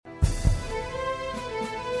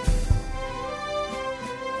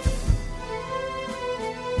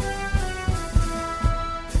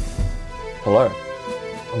Hello,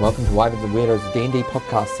 and welcome to Wyverns and Weirdos, D&D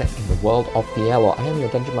podcast set in the world of Fiello. I am your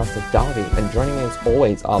Dungeon Master, Darby, and joining me as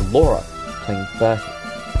always are Laura, playing Bertie,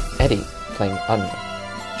 Eddie, playing Anya,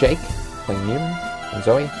 Jake, playing Newman, and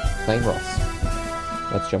Zoe, playing Ross.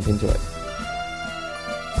 Let's jump into it.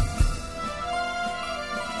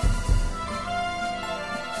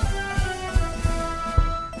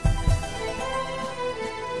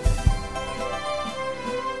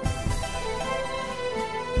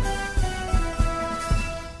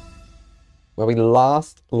 Where we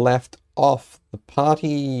last left off, the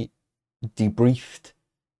party debriefed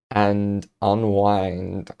and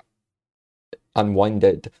unwound.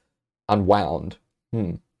 After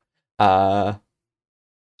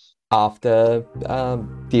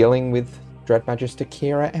dealing with Dread Magister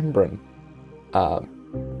Kira Embren.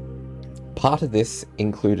 Part of this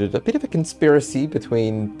included a bit of a conspiracy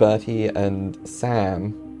between Bertie and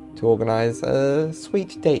Sam to organise a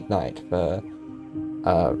sweet date night for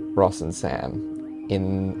Ross and Sam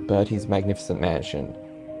in Bertie's magnificent mansion,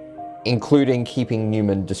 including keeping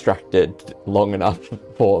Newman distracted long enough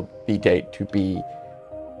for the date to be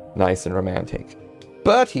nice and romantic.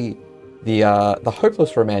 Bertie, the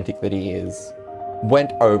hopeless romantic that he is,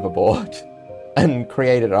 went overboard and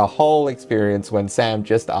created a whole experience when Sam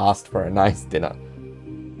just asked for a nice dinner.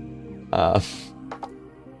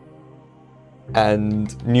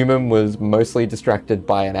 And Newman was mostly distracted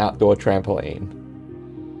by an outdoor trampoline.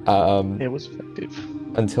 It was effective.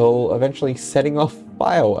 Until eventually setting off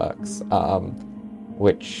fireworks,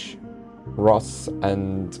 which Ross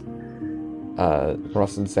and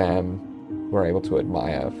Sam were able to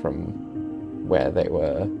admire from where they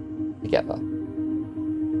were together,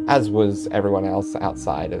 as was everyone else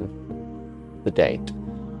outside of the date.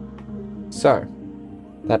 So,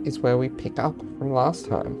 that is where we pick up from last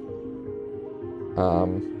time.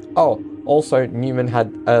 Also, Newman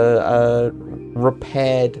had a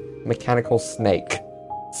repaired mechanical snake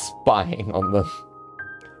spying on them.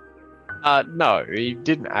 No, he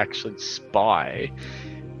didn't actually spy.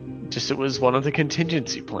 Just it was one of the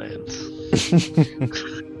contingency plans.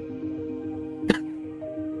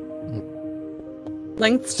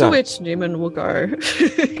 Lengths to which Newman will go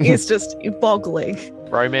is just boggling.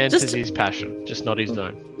 Romance is his passion, just not his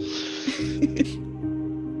own.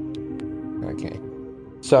 Okay.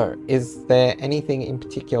 So, is there anything in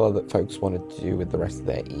particular that folks wanted to do with the rest of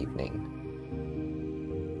their evening?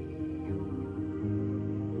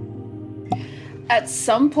 At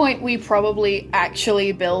some point, we probably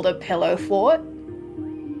actually build a pillow fort.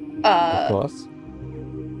 Of course.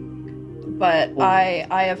 But I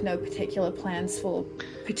have no particular plans for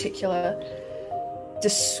particular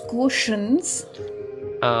discussions.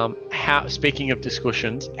 Speaking of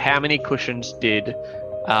discussions, how many cushions did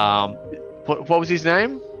what was his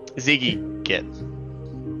name? Ziggy get?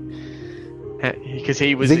 Because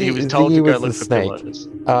he was told to go look for pillows.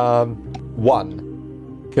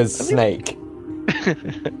 One. Because snake.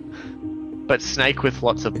 But snake with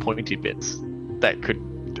lots of pointy bits that could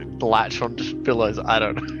latch onto pillows. I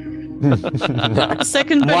don't know. No.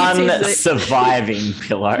 Second base one surviving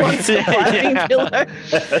pillow. One surviving pillow.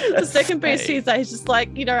 The second base is that he's just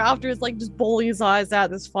like, after it's like just bawling his eyes out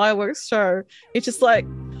this fireworks show, it's just like,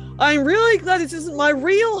 I'm really glad this isn't my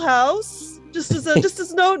real house. Just as a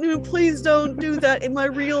note, please don't do that in my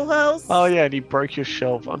real house. Oh yeah, and he broke your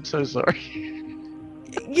shelf. I'm so sorry.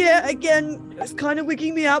 Yeah, again, it's kind of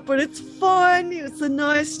wigging me out, but it's fine. It's a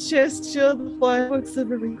nice gesture. The fireworks are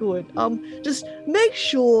very good. Just make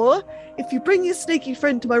sure if you bring your sneaky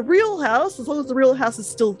friend to my real house, as long as the real house is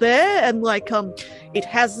still there and it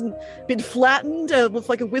hasn't been flattened with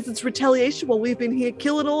like a wizard's retaliation while we've been here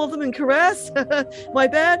killing all of them in Caress. My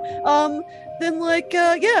bad. Then make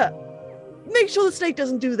sure the snake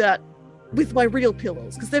doesn't do that with my real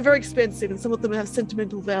pillows because they're very expensive and some of them have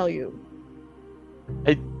sentimental value.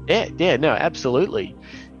 Yeah, no, absolutely.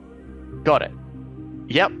 Got it.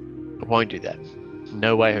 Yep, I won't do that.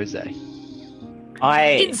 No way, Jose.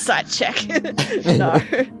 Insight check. No,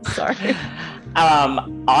 sorry.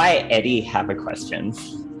 Eddie, have a question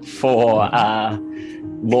for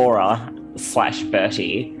Laura /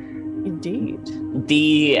 Bertie. Indeed.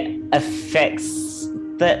 The effects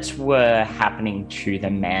that were happening to the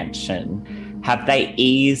mansion, have they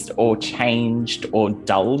eased or changed or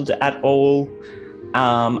dulled at all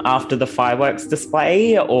after the fireworks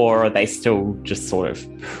display, or are they still just sort of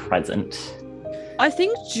present? I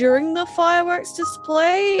think during the fireworks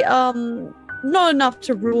display, not enough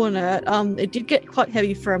to ruin it. It did get quite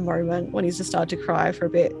heavy for a moment when he just started to cry for a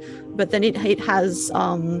bit, but then it has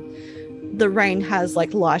the rain has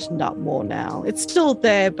like lightened up more now. It's still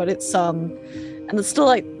there, but it's and it's still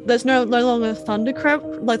like there's no longer thundercrap,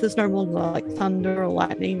 like there's no longer like thunder or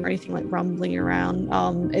lightning or anything like rumbling around.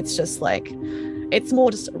 It's just like it's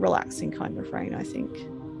more just a relaxing kind of rain, I think.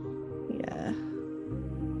 Yeah.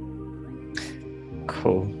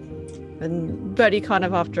 Cool. And Bertie kind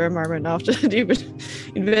of after a moment after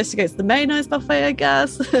investigates the mayonnaise buffet, I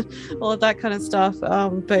guess, all of that kind of stuff.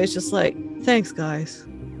 But it's just like, thanks guys.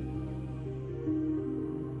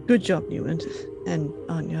 Good job, Newman and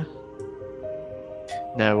Anya.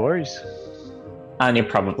 No worries. Anya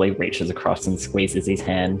probably reaches across and squeezes his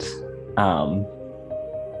hand.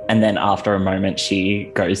 And then after a moment,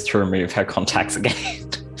 she goes to remove her contacts again.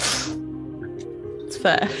 It's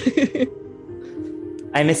fair.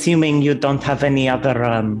 I'm assuming you don't have any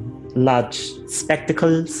other large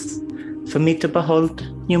spectacles for me to behold,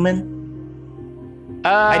 Newman?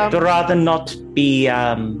 I'd rather not be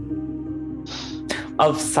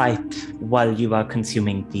of sight while you are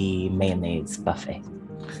consuming the mayonnaise buffet.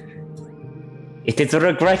 It is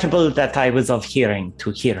regrettable that I was of hearing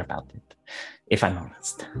to hear about it, if I'm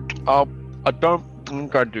honest. I don't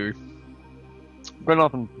think I do. Got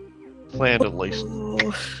nothing planned, at least.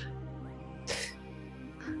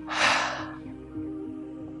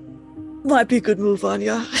 Might be a good move,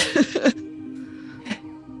 Anya.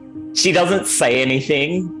 She doesn't say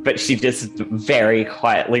anything, but she just very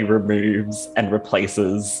quietly removes and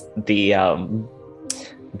replaces the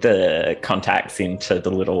contacts into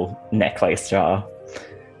the little necklace jar.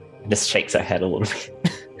 Just shakes her head a little bit.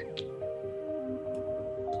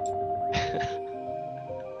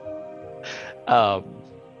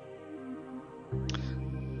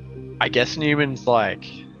 I guess Newman's like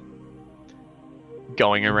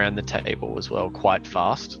going around the table as well, quite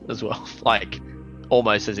fast as well, like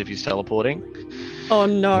almost as if he's teleporting. Oh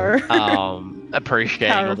no.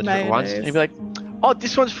 Appreciating all the different ones. And he'd be like, "Oh,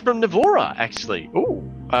 this one's from Navora, actually. Oh,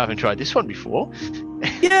 I haven't tried this one before."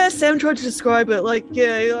 Yeah, Sam tried to describe it like,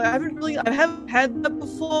 I haven't had that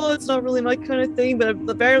before. It's not really my kind of thing. But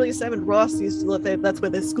apparently, Sam and Ross used to live there. That's where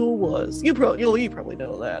their school was. You probably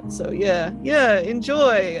know that. So yeah,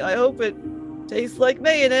 enjoy. I hope it tastes like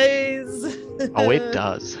mayonnaise. Oh, it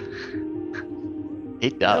does.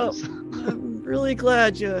 It does. Oh, I'm really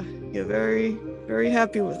glad you're very, very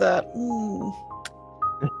happy with that.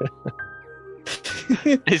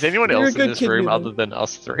 Is anyone You're a else in good this kid, room Newman. other than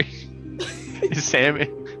us three? Is Sam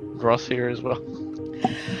and Ross here as well?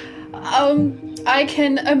 I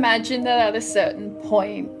can imagine that at a certain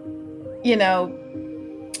point,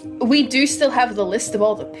 we do still have the list of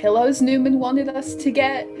all the pillows Newman wanted us to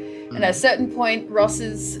get. And at a certain point,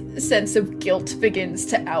 Ross's sense of guilt begins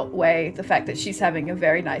to outweigh the fact that she's having a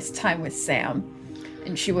very nice time with Sam.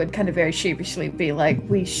 And she would kind of very sheepishly be like,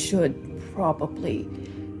 we should probably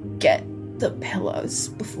get the pillows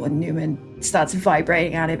before Newman starts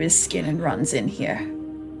vibrating out of his skin and runs in here.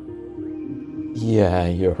 Yeah,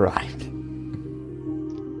 you're right.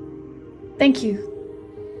 Thank you.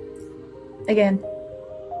 Again.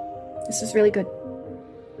 This was really good.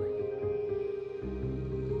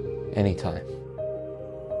 Anytime.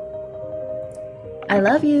 I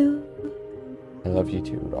love you. I love you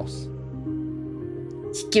too, Ross.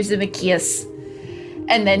 She gives him a kiss.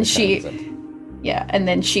 And then she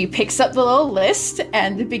picks up the little list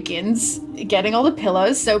and begins getting all the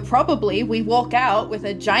pillows. So probably we walk out with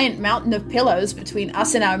a giant mountain of pillows between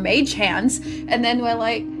us and our mage hands. And then we're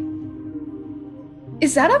like,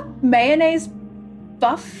 is that a mayonnaise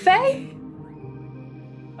buffet?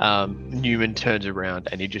 Newman turns around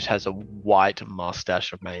and he just has a white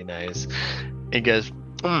mustache of mayonnaise. He goes,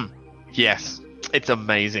 yes, it's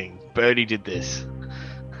amazing. Birdie did this.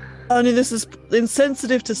 Anya, this is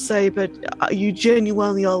insensitive to say, but you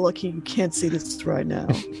genuinely are lucky you can't see this right now.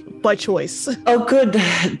 By choice. Oh, good.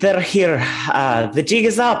 They're here. The jig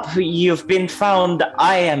is up. You've been found.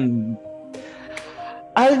 I'll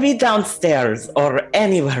be downstairs or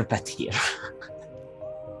anywhere but here.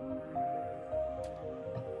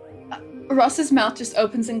 Ross's mouth just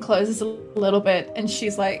opens and closes a little bit, and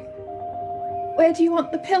she's like, where do you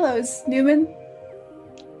want the pillows, Newman?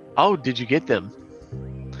 Oh, did you get them?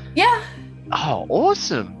 Yeah. Oh,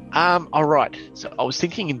 awesome. All right. So I was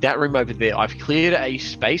thinking in that room over there, I've cleared a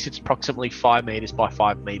space. It's approximately 5 meters by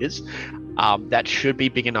 5 meters. That should be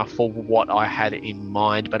big enough for what I had in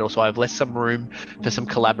mind, but also I've left some room for some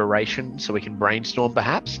collaboration so we can brainstorm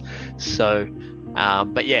perhaps. So,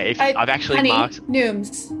 but yeah, I've actually marked...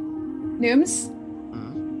 Nooms?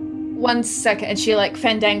 1 second. And she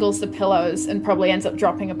fandangles the pillows and probably ends up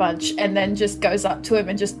dropping a bunch and then just goes up to him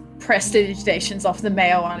and just prestidigitations off the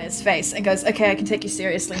mayo on his face and goes, okay, I can take you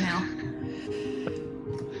seriously now.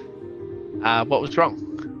 What was wrong?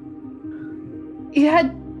 You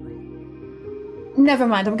had Never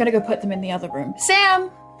mind, I'm gonna go put them in the other room. Sam!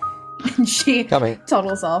 And she Coming.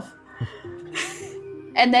 toddles off.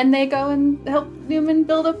 And then they go and help Newman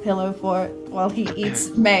build a pillow for it while he eats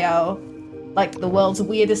mayo, like the world's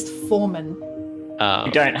weirdest foreman.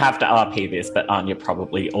 You don't have to RP this, but Anya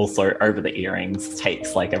probably also over the earrings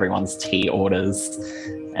takes like everyone's tea orders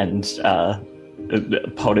and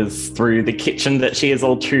potters through the kitchen that she is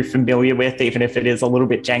all too familiar with, even if it is a little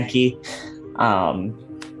bit janky,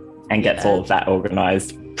 and gets all of that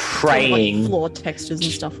organized. Praying, like floor textures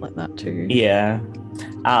and stuff like that too. yeah,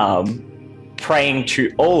 praying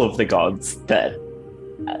to all of the gods that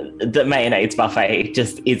the mayonnaise buffet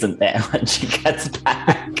just isn't there when she gets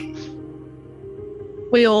back.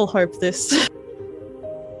 We all hope this.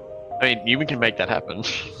 I mean, you can make that happen.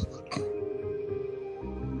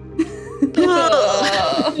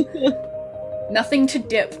 Nothing to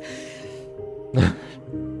dip.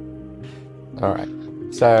 All right.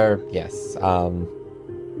 So yes,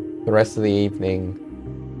 the rest of the evening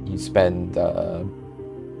you spend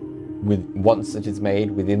with once it is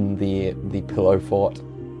made within the pillow fort,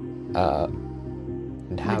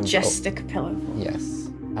 and have Majestic pillow. yes,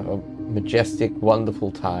 have a majestic,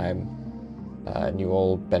 wonderful time, and you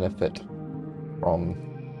all benefit from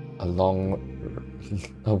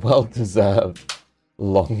a well-deserved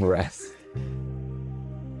long rest.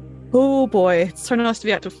 Oh boy, it's so nice to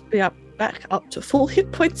be back up to full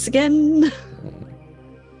hit points again.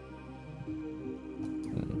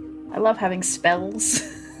 I love having spells.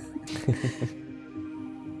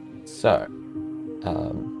 So,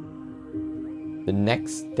 the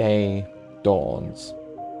next day dawns,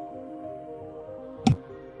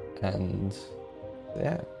 and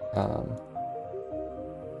yeah,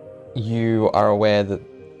 you are aware that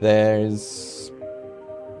there's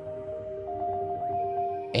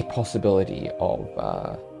a possibility of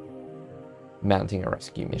mounting a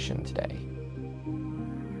rescue mission today,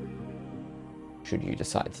 should you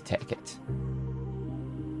decide to take it.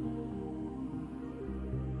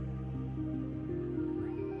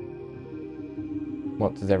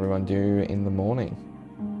 What does everyone do in the morning?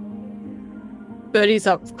 Birdie's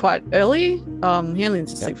up quite early. He only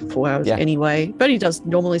needs to sleep for 4 hours anyway. Birdie does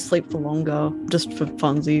normally sleep for longer, just for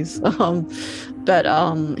funsies. But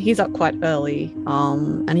he's up quite early.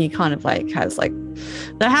 And he kind of like has like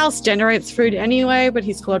the house generates food anyway, but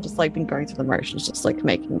he's kind of just like been going through the motions, just like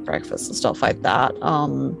making breakfast and stuff like that.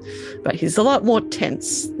 But he's a lot more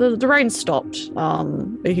tense. The rain stopped,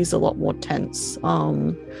 but he's a lot more tense.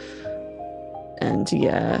 And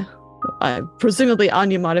yeah. Presumably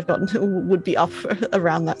Anya might have would be up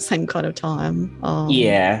around that same kind of time.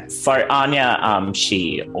 Yeah, so Anya,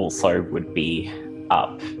 she also would be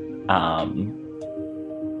up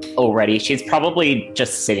already. She's probably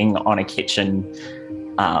just sitting on a kitchen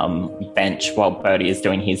bench while Birdie is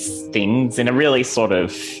doing his things in a really sort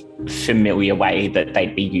of familiar way that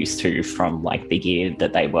they'd be used to from like the year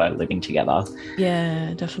that they were living together.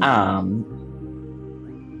 Yeah, definitely.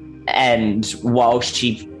 And while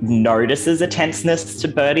she notices a tenseness to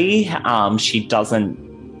Birdie, she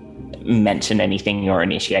doesn't mention anything or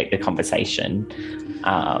initiate the conversation.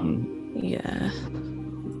 Yeah.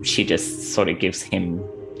 She just sort of gives him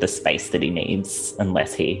the space that he needs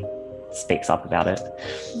unless he speaks up about it.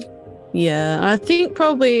 Yeah, I think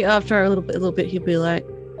probably after a little bit he'll be like,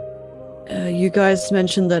 you guys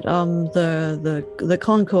mentioned that the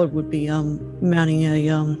Concord would be mounting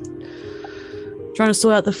a trying to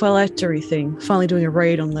sort out the phylactery thing, finally doing a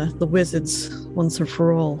raid on the wizards once and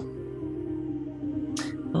for all.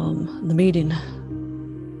 The meeting.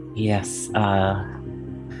 Yes,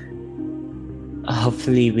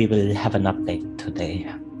 hopefully we will have an update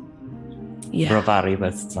today. Yeah. Rovari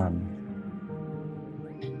was,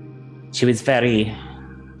 she was very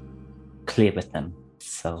clear with them,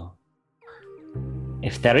 so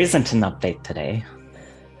if there isn't an update today,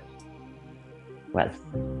 well...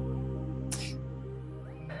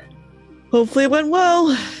 Hopefully it went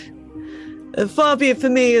well. Far be it for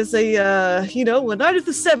me as a, a night of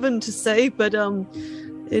the seven to say, but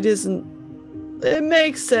it isn't. It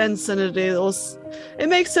makes sense, and it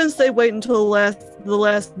makes sense they wait until the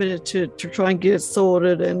last minute to try and get it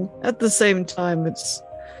sorted, and at the same time, it's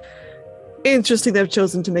interesting they've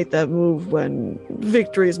chosen to make that move when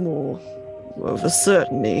victory is more of a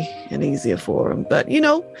certainty and easier for them. But,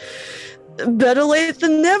 better late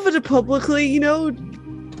than never to publicly,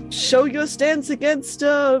 show your stance against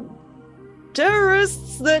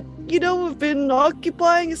terrorists that have been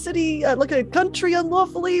occupying a city, like a country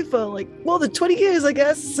unlawfully for like more than 20 years, I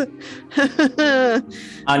guess.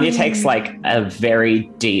 Anya takes like a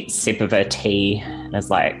very deep sip of her tea and is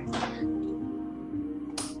like,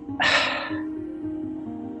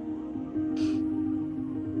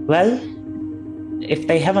 Well, if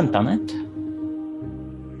they haven't done it,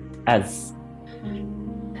 as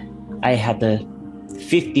I had a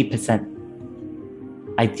 50%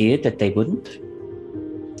 idea that they wouldn't,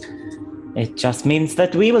 it just means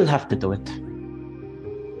that we will have to do it.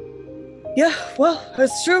 Yeah, well,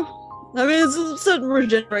 that's true. I mean, it's a certain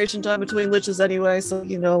regeneration time between liches anyway, so,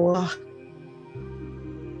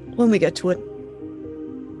 when we get to it.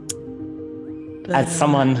 But, As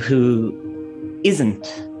someone who isn't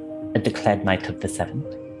a declared Knight of the Seven,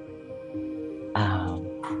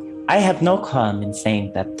 I have no qualm in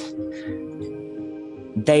saying that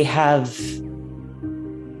they have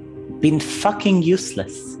been fucking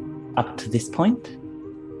useless up to this point,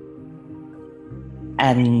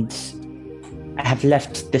 and have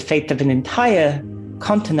left the fate of an entire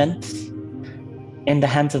continent in the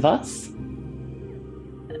hands of us.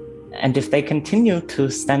 And if they continue to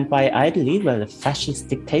stand by idly while a fascist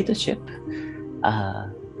dictatorship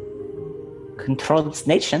controls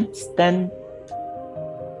nations, then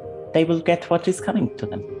they will get what is coming to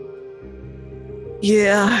them.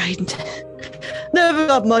 Yeah, I never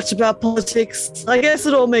got much about politics. I guess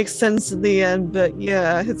it all makes sense in the end, but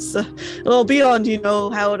yeah, it's well beyond,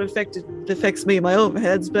 how it affects me and my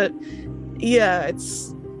overheads, but yeah,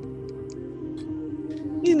 it's...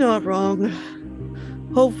 You're not wrong.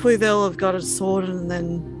 Hopefully they'll have got it sorted, and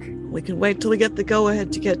then we can wait till we get the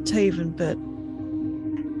go-ahead to get Taven, but...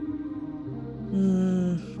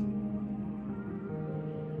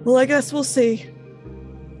 Well, I guess we'll see.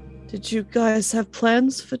 Did you guys have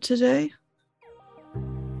plans for today?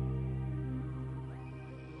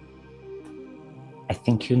 I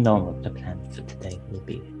think you know what the plan for today will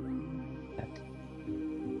be.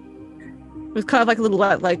 It's kind of like a little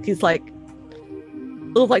he's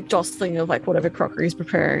little jostling of whatever crockery he's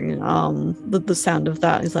preparing. The sound of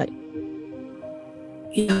that is like,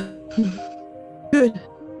 yeah, good.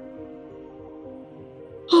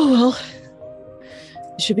 Oh well,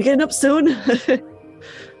 you should be getting up soon.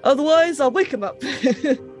 Otherwise, I'll wake him up.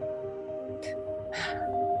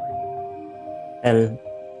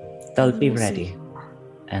 They'll be We'll ready, see.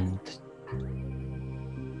 and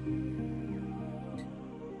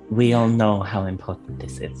we all know how important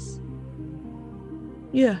this is.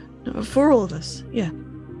 Yeah, no, for all of us. Yeah,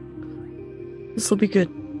 this will be good.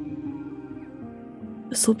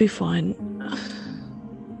 This will be fine.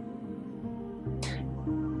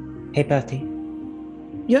 Hey, Bertie.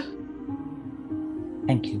 Yeah.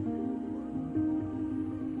 Thank you.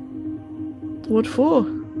 What for?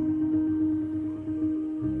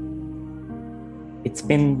 It's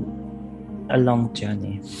been a long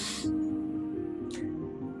journey.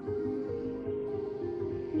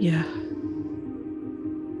 Yeah.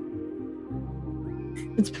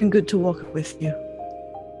 It's been good to walk with you.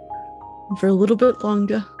 For a little bit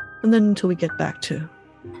longer, and then until we get back to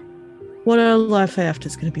what our life after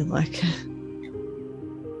is going to be like.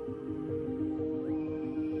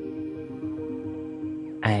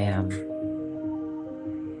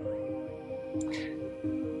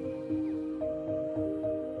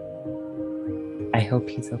 I hope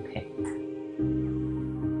he's okay.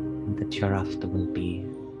 And that your after will be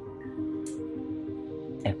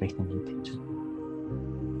everything you pictured.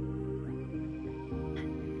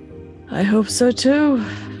 I hope so too.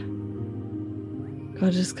 I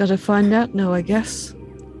just gotta find out now, I guess.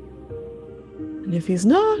 And if he's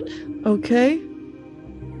not, okay.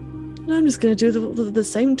 And I'm just gonna do the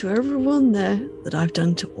same to everyone there that I've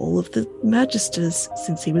done to all of the Magisters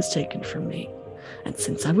since he was taken from me. And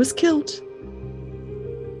since I was killed.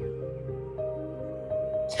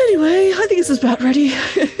 Anyway, I think this is about ready.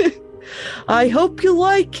 I hope you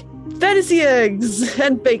like fantasy eggs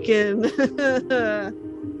and bacon.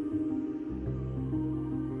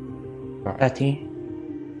 Betty?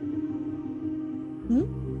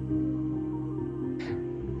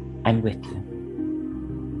 I'm with you.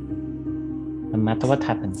 No matter what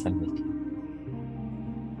happens, I'm with you.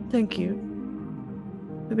 Thank you.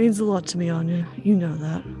 It means a lot to me, Anya. You know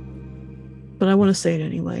that. But I want to say it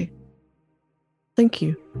anyway. Thank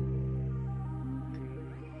you.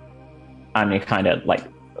 Anya kind of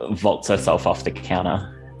vaults herself off the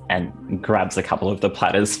counter and grabs a couple of the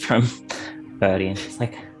platters from Bertie, and she's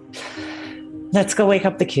like, let's go wake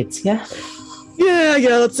up the kids, yeah? Yeah,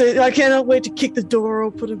 that's it. I cannot wait to kick the door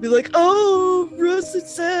open and be like, oh, Russ and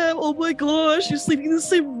Sam, oh my gosh, you're sleeping in the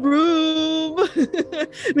same room.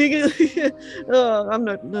 I'm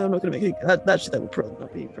not going to make it. That would probably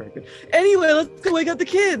not be very good. Anyway, let's go wake up the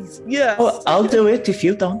kids. Yeah. Oh, I'll do it if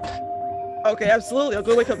you don't. Okay, absolutely. I'll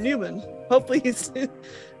go wake up Newman. Hopefully he's...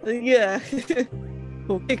 yeah.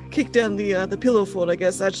 We'll kick down the pillow fort, I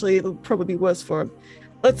guess. Actually, it'll probably be worse for him.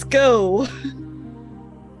 Let's go.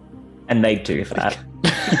 And they do that.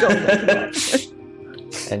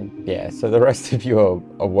 And yeah, so the rest of you are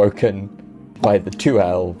awoken by the two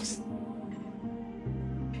elves.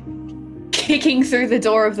 Kicking through the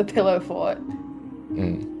door of the pillow fort.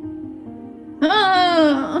 Mm.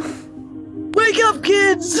 Ah! Wake up,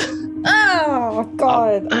 kids! Oh,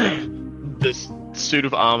 God. This suit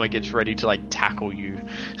of armor gets ready to like tackle you.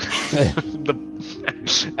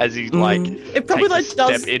 As he like It probably takes like a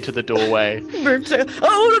does step into the doorway. move to.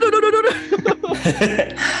 Oh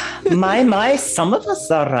no! My, some of us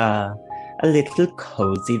are a little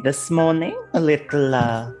cozy this morning. A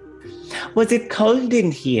little, was it cold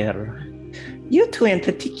in here? You two in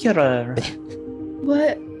particular.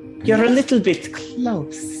 What? You're a little bit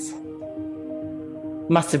close.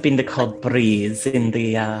 Must have been the cold breeze in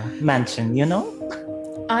the mansion, you know?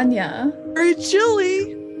 Anya, Very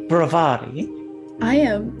chilly. Bravari. I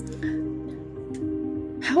am.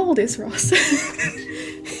 How old is Ross?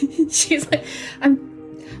 She's like, I'm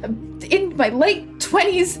in my late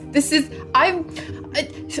 20s.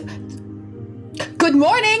 Good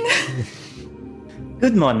morning.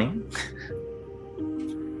 Good morning.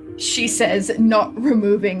 She says, not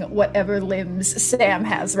removing whatever limbs Sam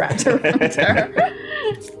has wrapped around her.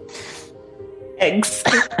 Eggs.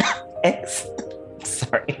 Eggs.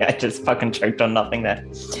 Sorry, I just fucking choked on nothing there.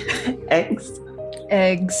 Eggs.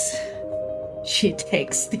 Eggs. She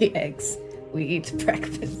takes the eggs. We eat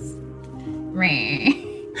breakfast.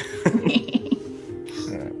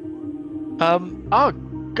 Oh,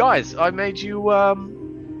 guys, I made you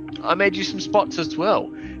some spots as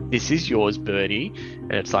well. This is yours, Birdie,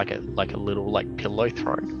 and it's like a little like pillow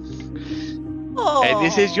throne. Oh. And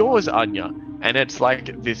this is yours, Anya, and it's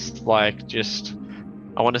like this like just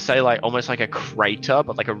I want to say like almost like a crater,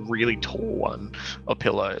 but like a really tall one of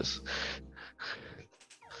pillows.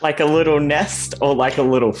 Like a little nest or like a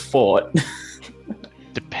little fort?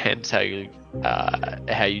 Depends how you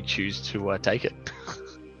choose to take it.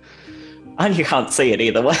 And you can't see it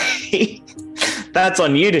either way. That's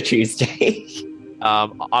on you to choose, Jay.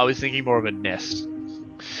 I was thinking more of a nest.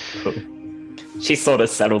 Cool. She sort of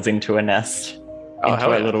settles into a nest. Oh, Into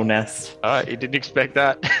hell a yeah. little nest. You didn't expect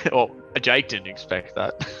that, or Jake didn't expect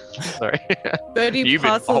that. Sorry, Birdie you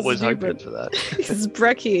passes was hoping Newman. for that. His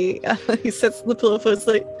brekkie. He sits on the pillow first,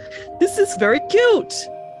 like, this is very cute.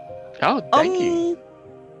 Oh, thank you.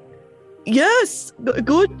 Yes,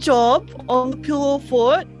 good job on the pillow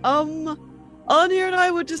fort. Anya and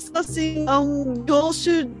I were discussing, you all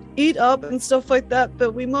should eat up and stuff like that,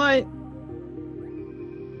 but we might,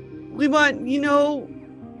 you know,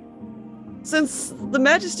 since the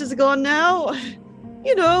Magisters are gone now,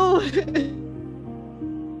 you know,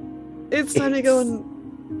 it's time to go and,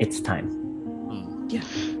 It's time. yeah.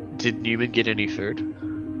 Did Newman get any food?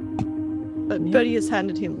 But Birdie has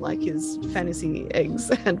handed him, like, his fantasy eggs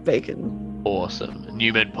and bacon. Awesome.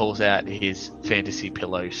 Newman pulls out his fantasy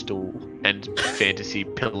pillow stool and fantasy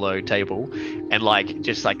pillow table and like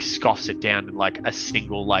just like scoffs it down in like a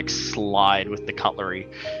single like slide with the cutlery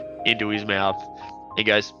into his mouth. He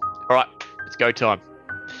goes, "All right, it's go time."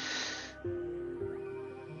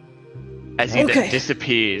 As he then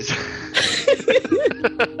disappears.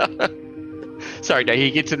 Sorry, no, he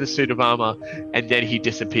gets in the suit of armor and then he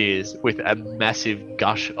disappears with a massive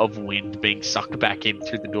gush of wind being sucked back in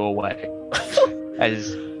through the doorway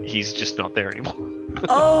as he's just not there anymore.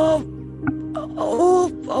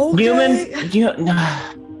 Okay. Newman,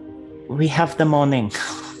 we have the morning.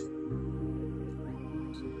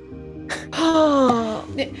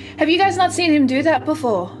 Have you guys not seen him do that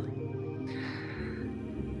before?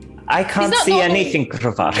 I can't not see normally- anything,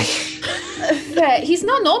 Kravari. Fair. He's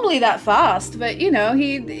not normally that fast, but you know,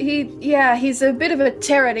 he's a bit of a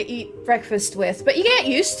terror to eat breakfast with, but you get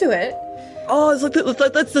used to it. Oh, it's like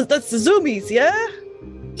that's the zoomies, yeah?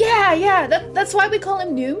 Yeah, that's why we call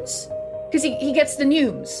him Nooms, because he gets the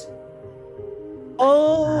Nooms.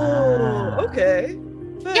 Oh, okay.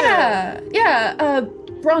 Fair. Yeah,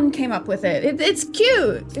 Bron came up with it. It's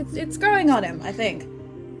cute. It's growing on him, I think.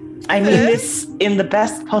 I mean this in the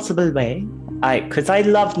best possible way. Because I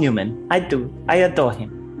love Newman. I do. I adore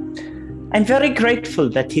him. I'm very grateful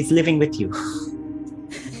that he's living with you.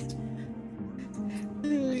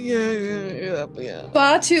 Yeah.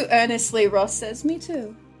 Far too earnestly, Ross says, me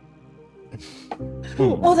too.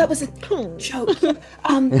 Oh, that was a joke.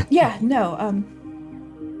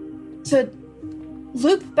 To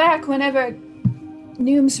loop back whenever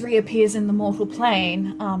Nooms reappears in the mortal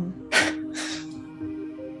plane,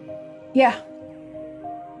 yeah,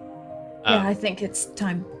 I think it's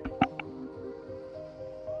time.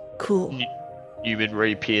 Cool. Newman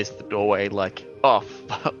reappears at the doorway like, oh,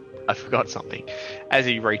 I forgot something. As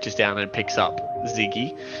he reaches down and picks up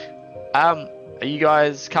Ziggy Are you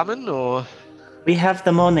guys coming or? We have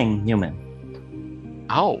the morning, Newman.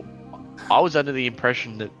 Oh, I was under the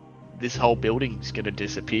impression that this whole building's going to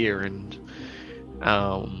disappear and,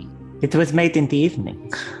 It was made in the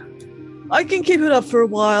evening. I can keep it up for a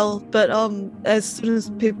while, but as soon as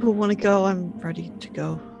people want to go, I'm ready to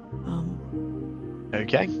go.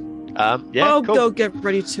 Okay. Yeah, I'll cool. go get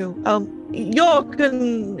ready too. Y'all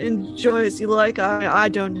can enjoy as you like. I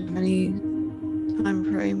don't have any time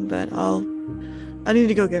frame, but I need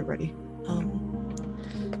to go get ready.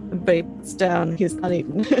 Bates down his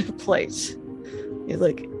uneaten plate. He's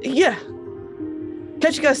like, yeah.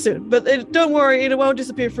 Catch you guys soon, but don't worry, it won't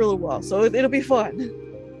disappear for a little while, so it'll be fine.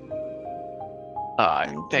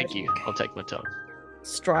 Alright, thank you. I'll take my time.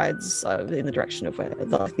 Strides in the direction of where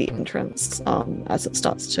the entrance, as it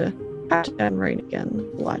starts to pat and rain again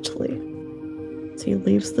lightly. So he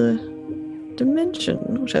leaves the dimension,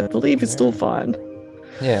 which I believe is still fine.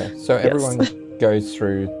 Yeah, so Yes. everyone goes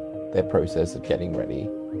through their process of getting ready.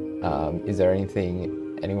 Is there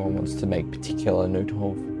anything anyone wants to make particular note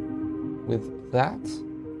of with that?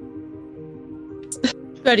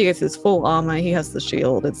 Bertie goes his full armor, he has the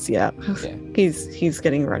shield, Yeah. He's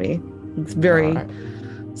getting ready. It's very Alright.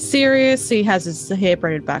 serious. He has his hair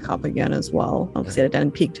braided back up again as well. Obviously, he had it down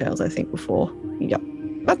in pigtails, I think, before. Yep.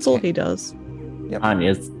 That's all he does.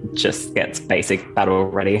 Anya just gets basic battle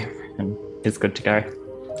ready and is good to go.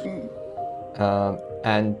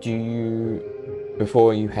 And do you,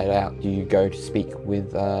 before you head out, do you go to speak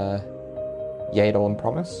with Yadel and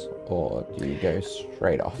Promise, or do you go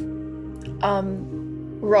straight off?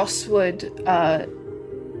 Ross would, alert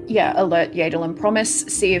Yadel and Promise,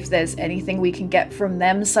 see if there's anything we can get from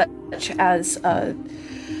them, such as,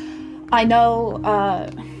 I know,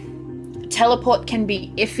 teleport can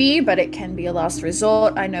be iffy, but it can be a last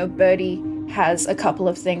resort. I know Birdie has a couple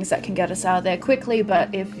of things that can get us out of there quickly,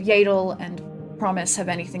 but if Yadel and Promise have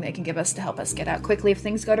anything they can give us to help us get out quickly if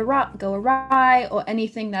things go awry, or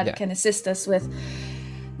anything that can assist us with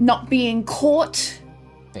not being caught,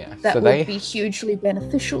 Yeah, that so would be hugely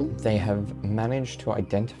beneficial. they have managed to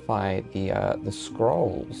identify the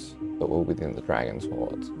scrolls that were within the Dragon's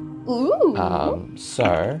Hoard. Ooh.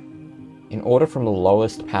 So, in order from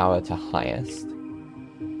lowest power to highest,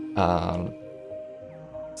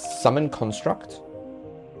 Summon Construct,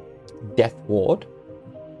 Death Ward,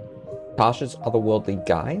 Tasha's Otherworldly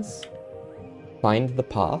Guise, Find the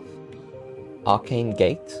Path, Arcane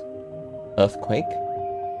Gate, Earthquake,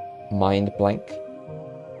 Mind Blank,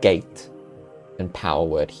 Gate, and Power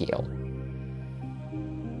Word Heal.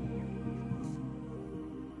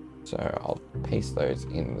 So I'll paste those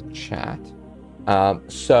in the chat.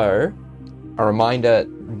 So, a reminder,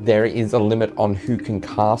 there is a limit on who can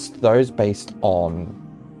cast those based on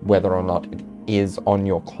whether or not it is on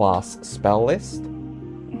your class spell list.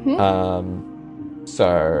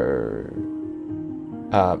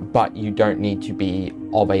 But you don't need to be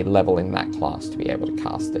of a level in that class to be able to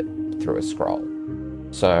cast it through a scroll.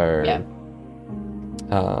 So, Yeah.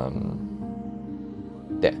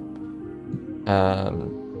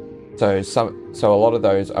 So a lot of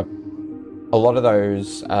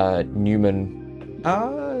those Newman.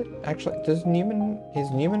 Actually, is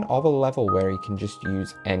Newman of a level where he can just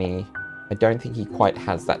use any? I don't think he quite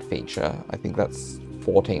has that feature. I think that's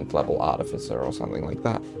 14th level Artificer or something like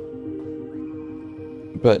that.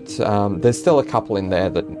 But there's still a couple in there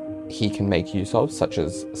that he can make use of, such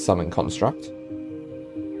as Summon Construct.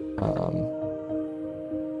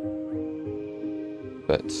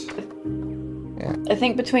 But I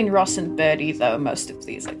think between Ross and Birdie, though, most of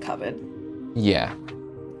these are covered. yeah,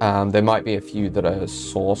 there might be a few that are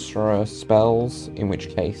sorcerer spells, in which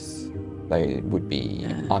case they would be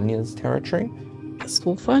Anya's territory. Guess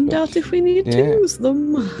we'll find out if we need to Yeah. use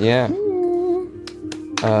them. Yeah.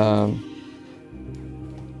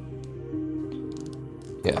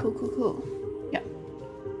 Yeah. Cool.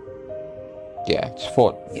 Yeah, it's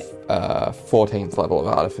 14th level of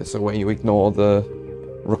Artificer, where you ignore the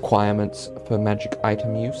requirements for magic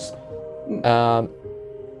item use.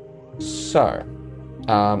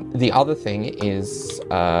 The other thing is,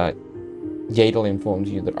 Yadel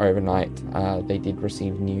informs you that overnight they did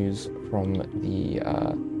receive news from the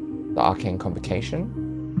Arcane Convocation,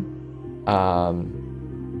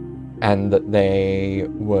 and that they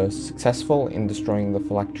were successful in destroying the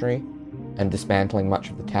phylactery and dismantling much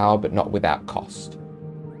of the tower, but not without cost.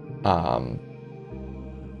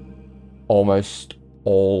 Almost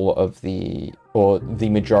all of the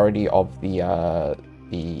majority of the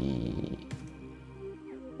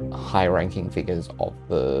high-ranking figures of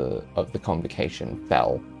the convocation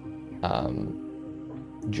fell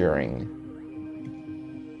during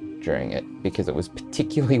during it because it was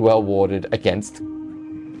particularly well warded against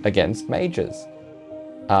mages.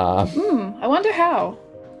 I wonder how.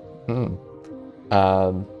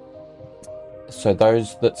 So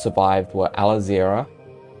those that survived were Alazira,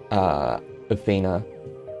 Athena,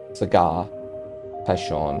 Zagar,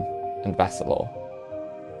 Pashon, and Vassalor.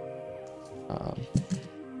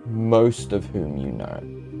 Most of whom you know.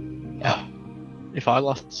 If I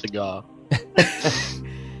lost a cigar,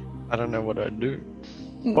 I don't know what I'd do.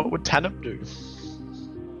 What would Tanip do?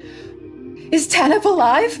 Is Tanip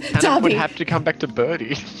alive? Tanip would have to come back to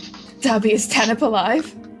Birdie. Darby, is Tanip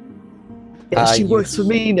alive? Yeah, she works for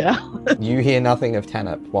me now. You hear nothing of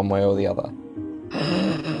Tanip, one way or the other.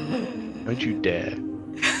 Don't you dare.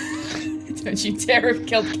 Don't you dare have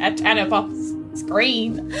killed Tanip off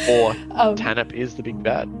screen. Or Tanip is the big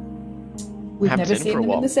bad. We've Haven't never seen seen him for a them in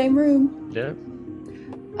while. the same room. Yeah.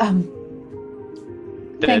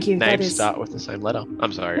 Thank you. Their That names is, start with the same letter.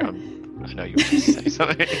 I'm sorry. I know you were going to say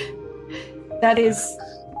something. that is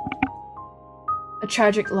a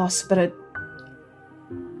tragic loss, but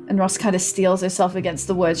and Ross kind of steels herself against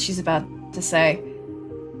the words she's about to say.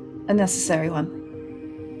 A necessary one.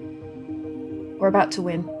 We're about to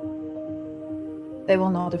win. They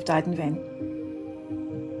will not have died in vain.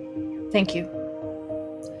 Thank you.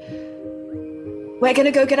 We're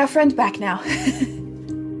gonna go get our friend back now.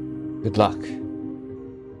 Good luck.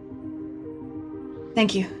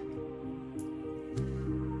 Thank you.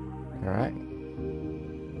 Alright.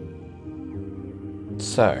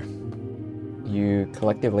 So, you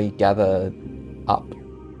collectively gather up,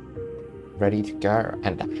 ready to go.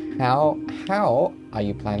 And how are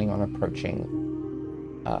you planning on approaching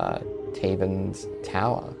Taven's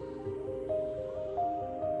tower?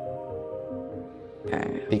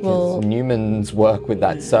 Because Newman's work with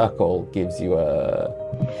that circle gives you a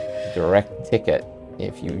direct ticket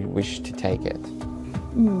if you wish to take it.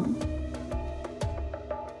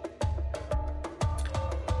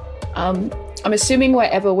 I'm assuming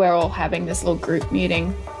wherever we're all having this little group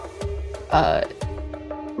meeting,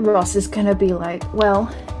 Ross is gonna be like,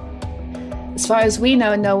 well, as far as we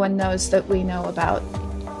know, no one knows that we know about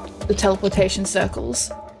the teleportation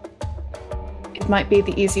circles. It might be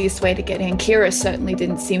the easiest way to get in. Kira certainly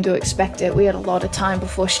didn't seem to expect it. We had a lot of time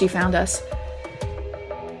before she found us.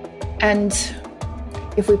 And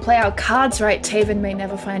if we play our cards right, Taven may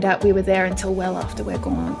never find out we were there until well after we're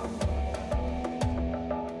gone.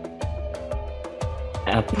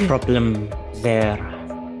 A problem there.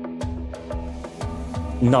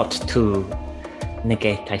 Not to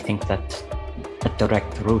negate, I think that a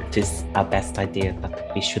direct route is our best idea,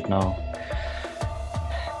 but we should know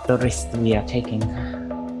the risk we are taking.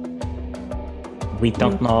 We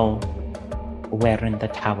don't know where in the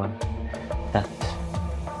tower that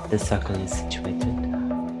the circle is situated.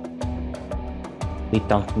 We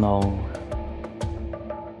don't know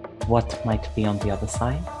what might be on the other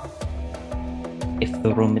side. If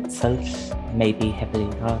the room itself may be heavily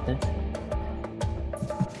guarded.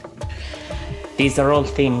 These are all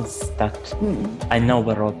things that I know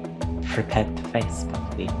we're all prepared to face,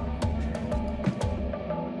 but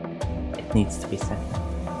it needs to be said.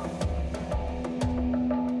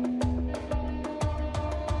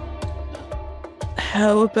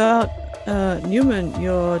 How about Newman,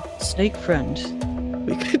 your snake friend?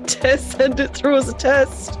 We could send it through as a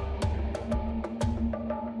test.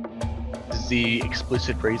 This is the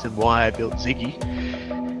explicit reason why I built Ziggy.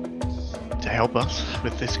 To help us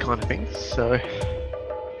with this kind of thing. So,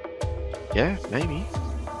 yeah, maybe.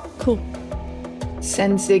 Cool.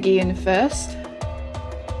 Send Ziggy in first.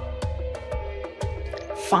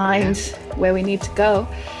 Find where we need to go.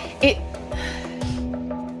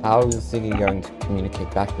 How is Ziggy going to communicate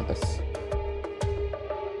back with us?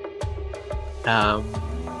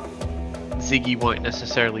 Ziggy won't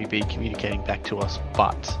necessarily be communicating back to us,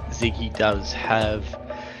 but Ziggy does have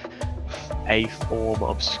a form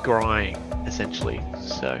of scrying, essentially.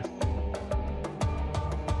 So,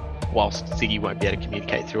 whilst Ziggy won't be able to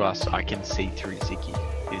communicate through us, I can see through Ziggy,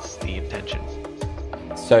 is the intention.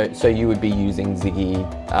 So you would be using Ziggy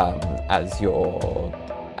as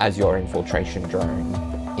your infiltration drone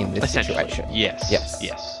in this situation? Yes.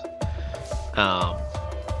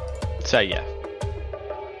 So yeah.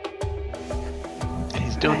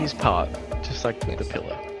 He's doing his part, just like with the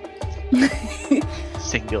pillow.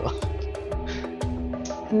 Singular.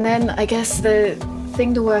 And then I guess the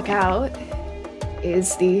thing to work out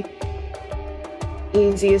is the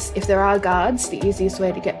easiest, if there are guards, the easiest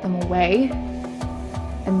way to get them away.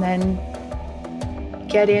 And then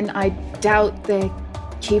get in. I doubt they're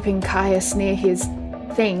keeping Caius near his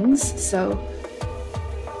things, so...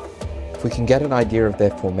 If we can get an idea of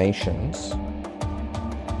their formations,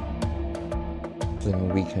 then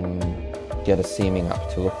we can get a seeming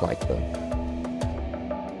up to look like them.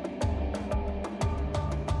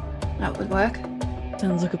 That would work.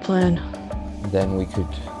 Sounds like a plan. Then we could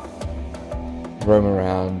roam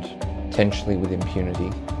around, potentially with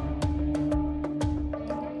impunity.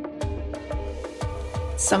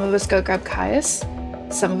 Some of us go grab Caius.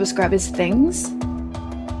 Some of us grab his things.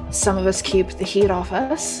 Some of us keep the heat off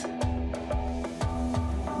us.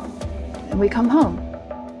 And we come home.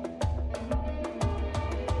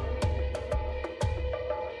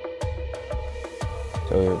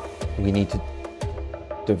 So we need to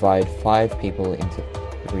divide 5 people into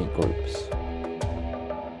 3 groups.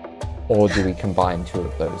 Or do we combine 2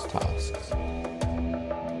 of those tasks?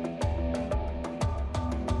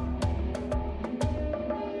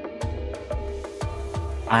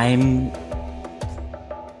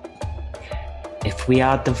 If we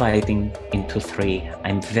are dividing into 3,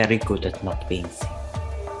 I'm very good at not being seen.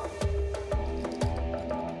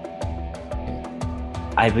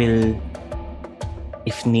 I will,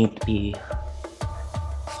 if need be,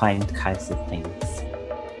 find Kaiser's things.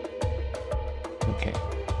 Okay.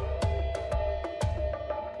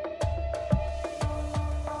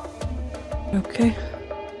 Okay.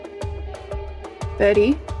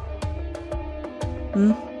 Birdie,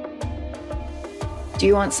 Hmm? do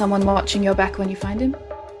you want someone watching your back when you find him?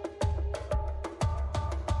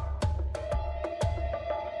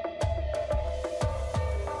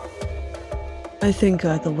 I think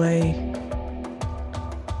either way.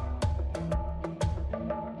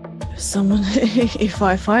 Someone, if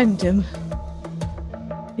I find him,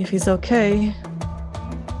 if he's okay,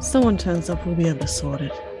 someone turns up, we'll be able to sort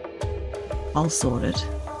it. I'll sort it.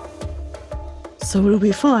 So it'll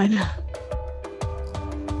be fine.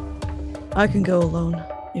 I can go alone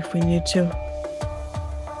if we need to.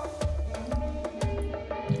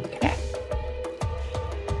 Okay.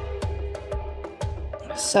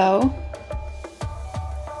 So,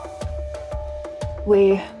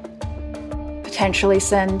 we potentially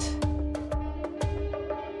send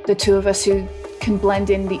the 2 of us who can blend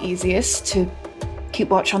in the easiest to keep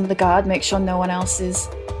watch on the guard, make sure no one else is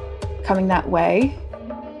coming that way.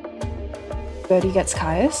 Birdie gets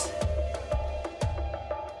Caius.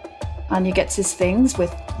 Anya gets his things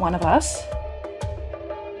with one of us.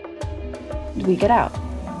 We get out.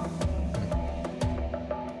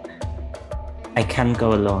 I can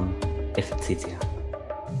go alone if it's easier.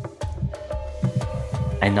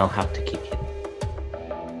 I know how to keep hidden.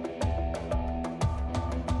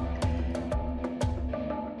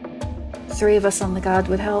 Three of us on the guard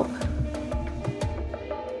would help.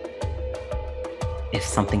 If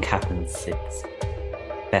something happens, it's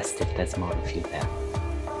best if there's more of you there.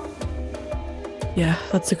 Yeah,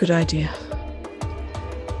 that's a good idea.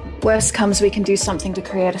 Worst comes, we can do something to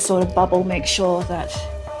create a sort of bubble, make sure that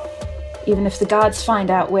even if the guards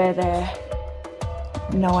find out we're there,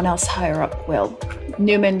 no one else higher up will.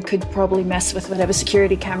 Newman could probably mess with whatever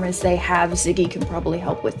security cameras they have. Ziggy can probably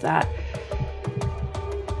help with that.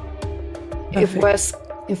 Perfect.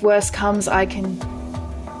 If worst comes, I can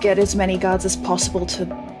get as many guards as possible to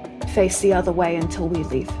face the other way until we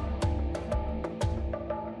leave.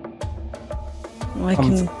 I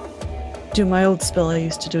can do my old spell I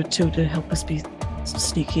used to do too to help us be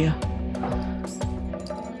sneakier.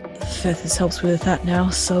 Feathers helps with that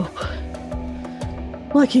now, so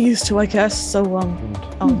like he used to, I guess. So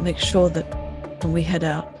I'll make sure that when we head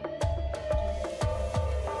out.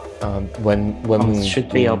 When we should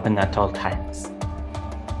be open at all times.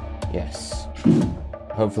 Yes.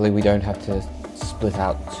 Hopefully we don't have to split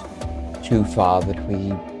out too far that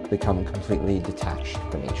we become completely detached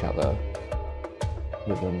from each other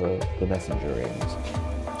within the messenger rings.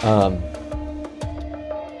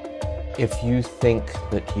 If you think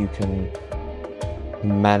that you can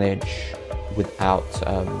manage without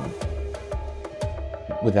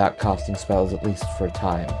casting spells, at least for a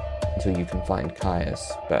time, until you can find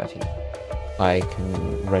Caius, Bertie, I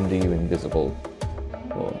can render you invisible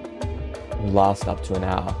for last up to an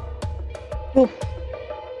hour. Oh,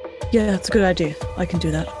 yeah, that's a good idea. I can do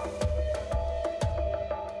that.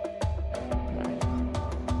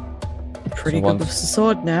 Pretty good with the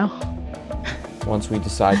sword now. Once we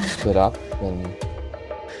decide to split up, then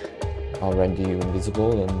I'll render you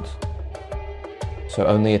invisible, and so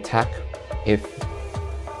only attack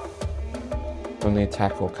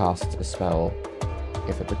or cast a spell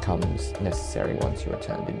if it becomes necessary once you are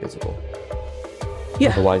turned invisible. Yeah.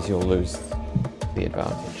 Otherwise you'll lose the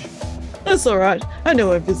advantage. That's alright. I know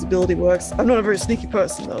how invisibility works. I'm not a very sneaky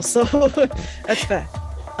person though, so that's fair.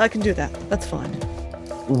 I can do that. That's fine.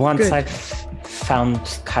 Once Good. I've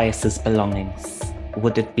found Caius's belongings,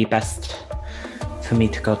 would it be best for me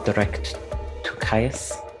to go direct to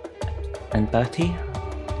Caius and Bertie?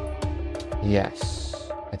 Yes,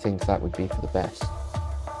 I think that would be for the best.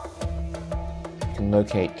 You can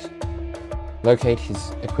locate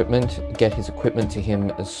his equipment, get his equipment to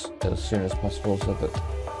him as soon as possible, so that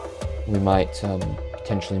we might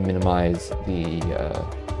potentially minimize the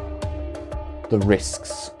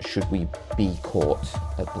risks should we be caught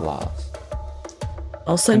at the last.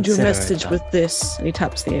 I'll send you a Consider it message done. with this. And he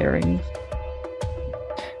taps the earring.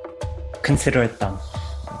 Consider it done.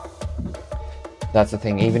 That's the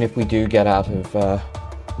thing, even if we do get out of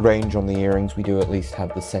range on the earrings, we do at least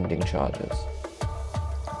have the sending charges.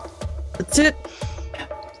 That's it.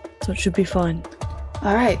 So it should be fine.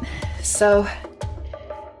 All right, so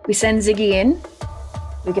we send Ziggy in.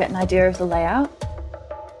 We get an idea of the layout.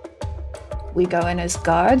 We go in as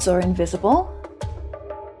guards or invisible.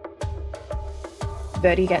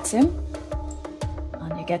 Bertie gets him.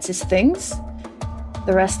 Anya gets his things.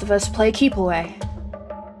 The rest of us play keep away.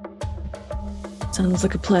 Sounds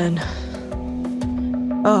like a plan.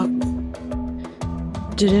 Oh,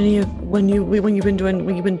 did any of when you've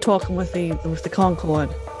been talking with the Concord,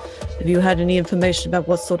 have you had any information about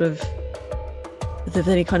what sort of, if there's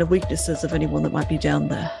any kind of weaknesses of anyone that might be down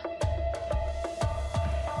there?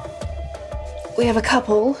 We have a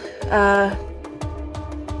couple.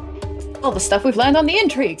 All the stuff we've learned on the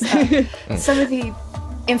intrigues. Some of the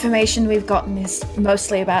information we've gotten is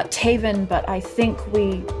mostly about Taven, but I think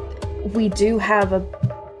we do have a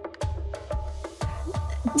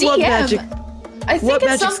DM. What magic? I think What at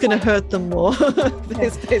magic's some going to point- hurt them more?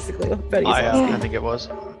 Is basically what Betty's asking. I think it was.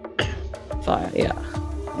 Fire, yeah.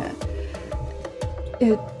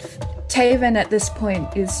 Taven at this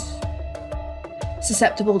point is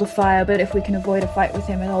susceptible to fire, but if we can avoid a fight with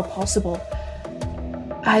him at all possible.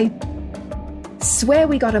 I swear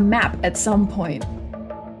we got a map at some point.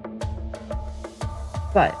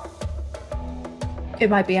 But it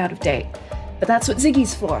might be out of date. But that's what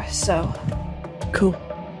Ziggy's for, so... Cool.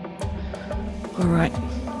 All right.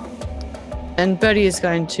 And Bertie is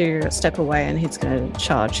going to step away, and he's going to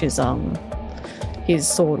charge his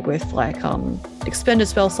sword with expend a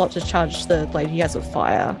spell slot to charge the blade he has with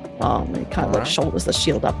fire. He kind of shoulders the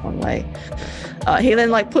shield up one way. He then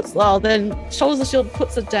shoulders the shield,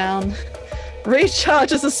 puts it down,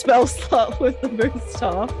 recharges a spell slot with the moon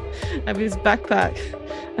staff of his backpack,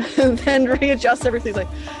 and then readjusts everything. He's like,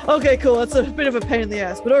 okay, cool. That's a bit of a pain in the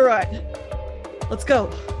ass, but all right, let's go.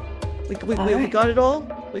 We got it all.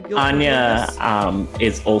 Anya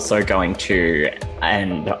is also going to,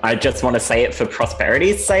 and I just want to say it for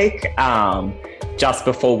prosperity's sake, just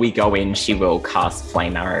before we go in, she will cast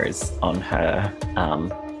flame arrows on her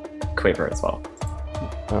quiver as well.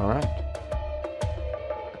 All right.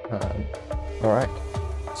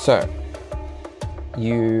 So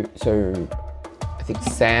I think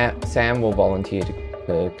Sam will volunteer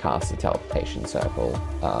to cast a teleportation circle.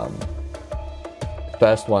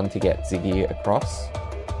 First one to get Ziggy across.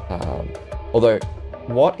 Although,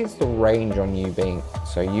 what is the range on you being?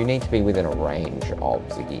 So you need to be within a range of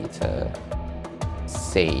Ziggy to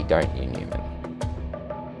see, don't you, Newman?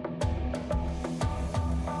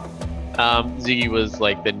 Ziggy was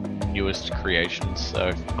like the newest creation,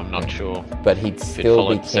 so I'm not sure But he'd if it still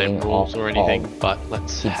be followed the same king rules off or anything. of- But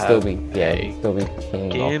let's He'd have still be a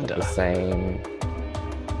king off gander. of the same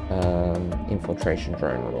infiltration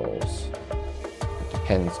drone rules. It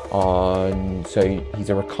depends on. So he's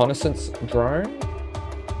a reconnaissance drone.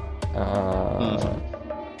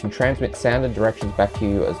 Can transmit sound and directions back to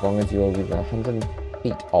you as long as you're within 100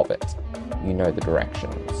 feet of it. You know the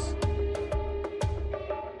directions.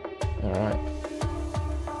 Alright.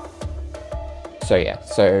 So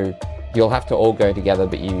you'll have to all go together,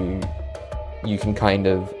 but you can kind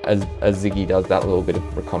of, as Ziggy does that little bit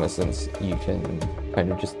of reconnaissance, you can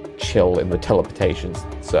kind of just chill in the teleportation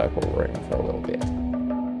circle room for a little bit.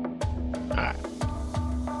 Alright.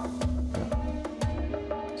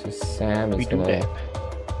 So Sam We is do gonna... that.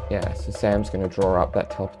 Yeah, so Sam's going to draw up that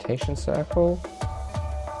teleportation circle.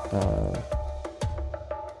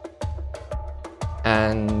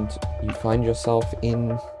 And you find yourself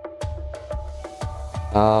in,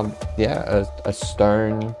 a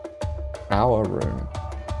stone hour room.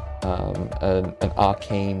 An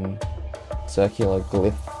arcane circular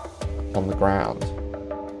glyph on the ground.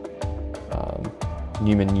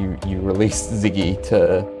 Newman, you release Ziggy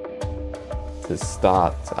to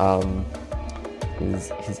start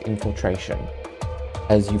his infiltration.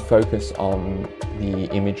 As you focus on the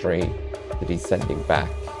imagery that he's sending back,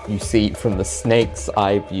 you see from the snake's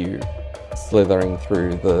eye view slithering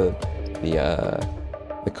through the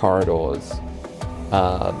corridors.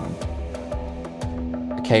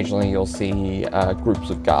 Occasionally you'll see groups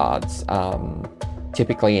of guards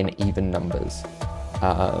typically in even numbers.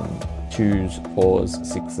 2s, 4s,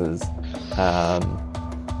 6s.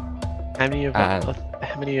 How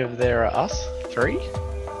many of there are us? 3?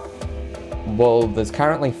 Well, there's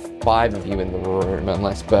currently 5 of you in the room,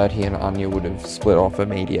 unless Bertie and Anya would have split off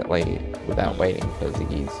immediately without waiting for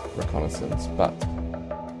Ziggy's reconnaissance, but...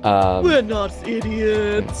 We're not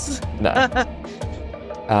idiots. No.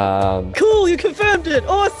 Cool, you confirmed it.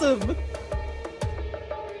 Awesome.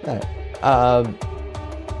 No.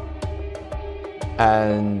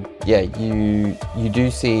 And yeah, you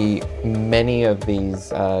do see many of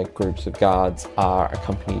these groups of guards are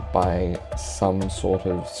accompanied by some sort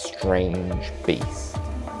of strange beast.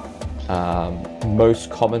 Most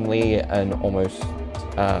commonly an almost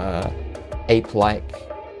ape-like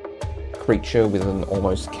creature with an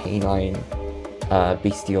almost canine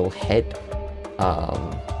bestial head.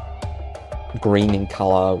 Green in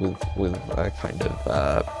color with a kind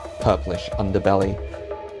of purplish underbelly.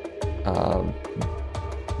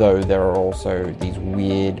 Though there are also these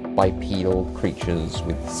weird bipedal creatures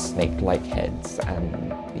with snake-like heads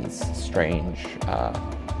and these strange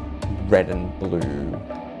red and blue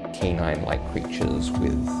canine-like creatures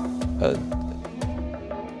with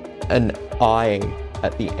an eye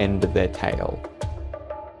at the end of their tail.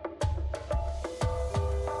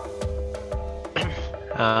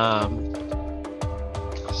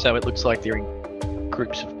 So it looks like they're in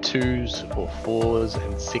groups of 2s or 4s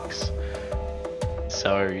and 6.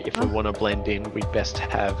 So if we want to blend in, we best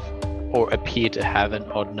have, or appear to have, an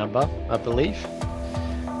odd number, I believe.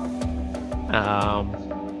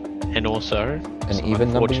 And also... An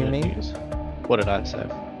even number, you mean? News. What did I say?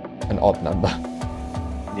 An odd number.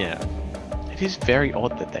 Yeah. It is very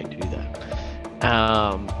odd that they do that.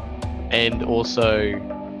 And also...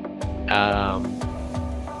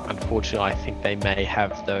 unfortunately, I think they may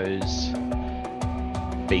have those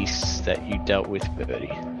beasts that you dealt with, Bertie.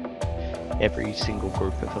 Every single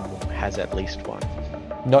group of them has at least one.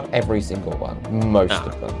 Not every single one. Most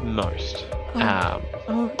of them. Most.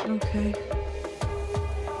 Okay.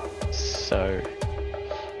 So,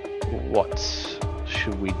 what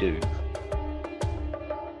should we do?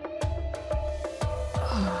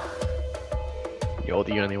 You're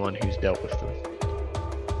the only one who's dealt with them.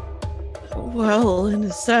 Well, in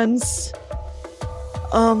a sense,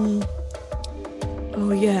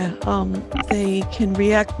 they can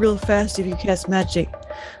react real fast if you cast magic.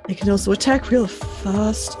 They can also attack real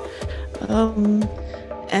fast.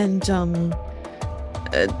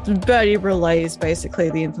 Bertie relays basically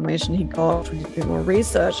the information he got. We did a bit more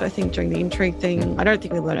research, I think, during the intrigue thing. I don't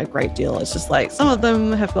think we learned a great deal. It's just like some of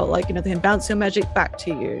them have got they can bounce your magic back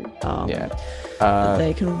to you.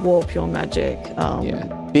 They can warp your magic.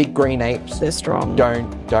 Big green apes. They're strong.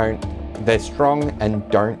 They're strong and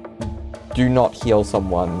do not heal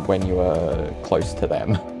someone when you are close to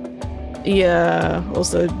them. Yeah.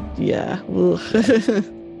 Also, yeah.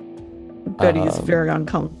 Bertie is very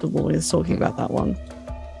uncomfortable with talking about that one.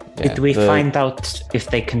 Yeah, Did we find out if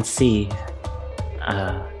they can see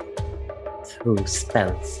through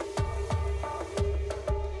spells?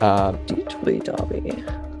 Did we, Darby?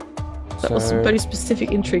 That was a very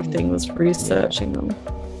specific intrigue thing, was researching them.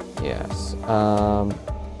 Yes. I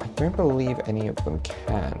don't believe any of them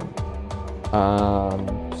can.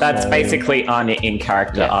 That's basically Anya in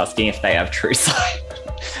character asking if they have true sight.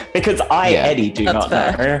 Because Eddie, do not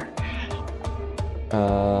know her.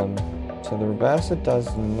 So the Reverser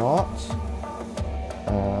does not.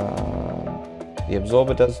 The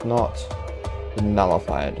Absorber does not. The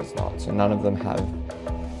Nullifier does not. So none of them have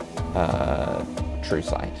true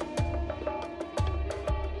sight.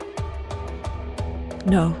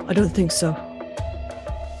 No, I don't think so.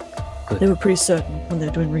 Good. They were pretty certain when they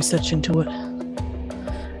were doing research into it.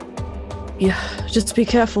 Yeah, just be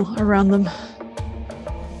careful around them.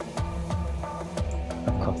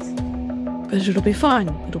 Of course. But it'll be fine.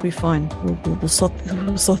 It'll be fine. We'll sort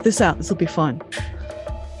this out. This will be fine.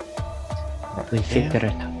 We figure it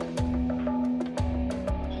out.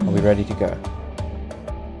 Are we ready to go?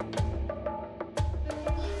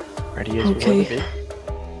 Ready as Okay. you want to be.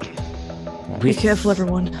 Be careful,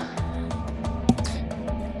 everyone.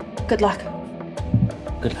 Good luck.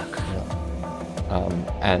 Good luck.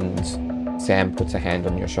 And Sam puts a hand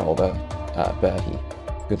on your shoulder. Bertie,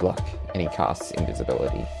 good luck. And he casts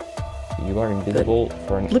invisibility. You are invisible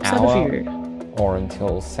for an Flips out hour, of you. or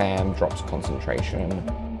until Sam drops concentration,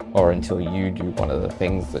 or until you do one of the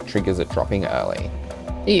things that triggers it dropping early.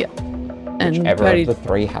 Yeah. And Whichever Bertie, of the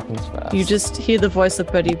three happens first. you just hear the voice of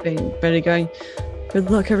Bertie going,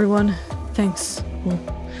 "Good luck, everyone. Thanks. We'll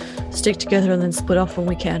stick together and then split off when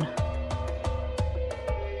we can.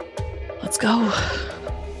 Let's go."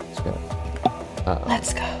 Let's go.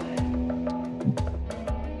 Let's go.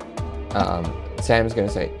 Sam's going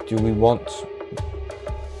to say, do we want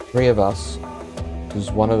 3 of us? Does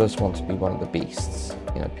one of us want to be one of the beasts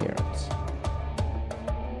in appearance?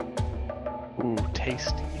 Ooh,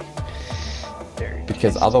 tasty. Very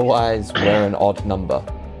Because tasty. otherwise we're an odd number.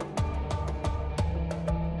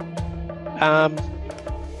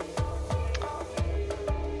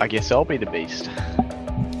 I guess I'll be the beast.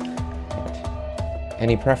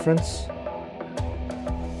 Any preference?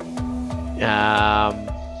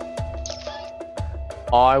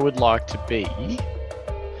 I would like to be.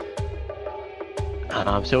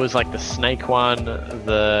 So it was like the snake one,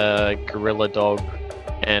 the gorilla dog,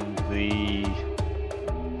 and the.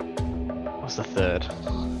 What's the third?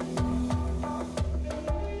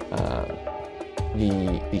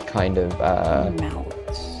 The kind of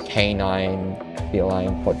canine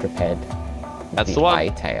feline quadruped. That's the one. Eye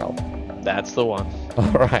tail. That's the one.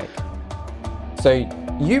 Alright. So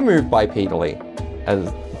you move bipedally,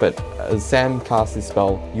 but as Sam casts his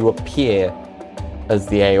spell, you appear as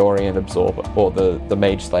the Aeorian Absorber, or the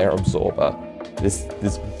Mage Slayer Absorber. This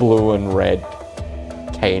blue and red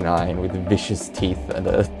canine with vicious teeth and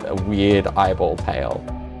a weird eyeball tail.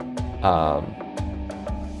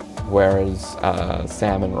 Whereas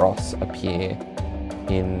Sam and Ross appear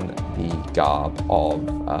in the garb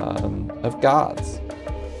of guards.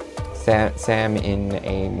 Sam in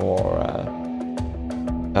a more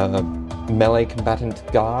melee combatant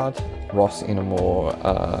guard, Ross in a more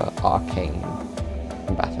arcane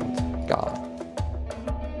combatant guard.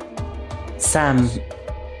 Sam,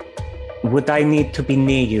 would I need to be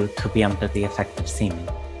near you to be under the effect of seeming?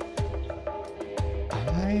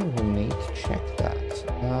 I will need to check that.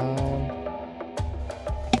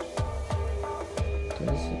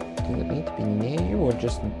 Does it need to be near you or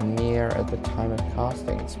just near at the time of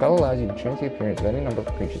casting? The spell allows you to change the appearance of any number of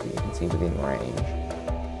creatures that you can see within range.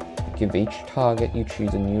 Give each target you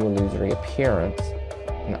choose a new illusory appearance.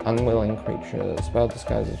 An unwilling creature. The spell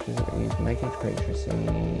disguises physically. You can make each creature see.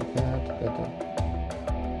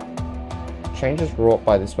 Changes wrought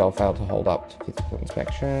by the spell fail to hold up to physical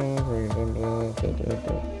inspection.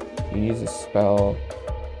 You use a spell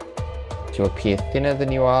to appear thinner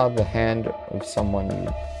than you are. The hand of someone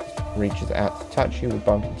you reaches out to touch you would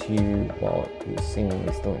bump into you while it is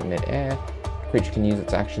seemingly still in mid-air. The creature can use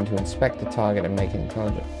its action to inspect the target and make it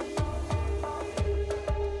intelligent.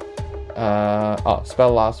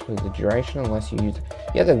 Spell lasts for the duration unless you use...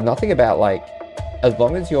 Yeah, there's nothing about, like... As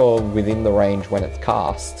long as you're within the range when it's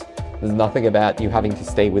cast, there's nothing about you having to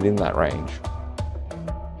stay within that range.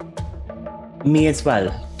 Me as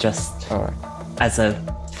well, just Alright. as a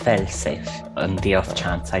fail-safe on the off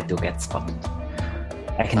chance I do get spotted.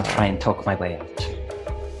 I can try and talk my way out.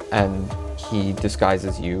 And he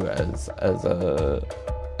disguises you as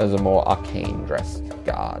a more arcane dressed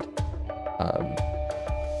guard.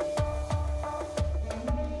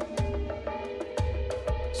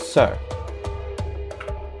 So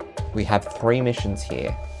we have 3 missions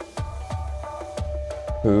here.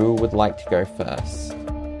 Who would like to go first?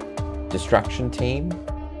 Destruction team,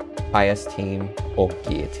 IS team, or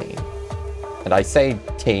gear team? And I say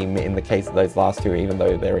team in the case of those last 2, even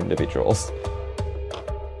though they're individuals.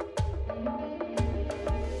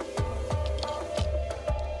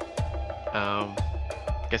 I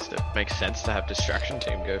guess it makes sense to have Distraction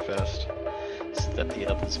Team go first, so that the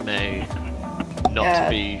others may not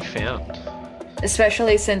be found.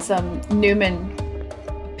 Especially since Newman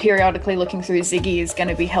periodically looking through Ziggy is going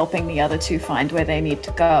to be helping the other 2 find where they need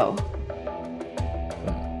to go.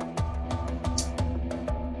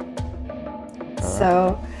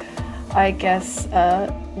 So I guess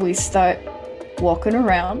we start walking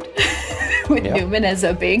around with Newman as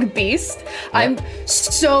a big beast. I'm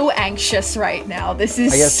so anxious right now. This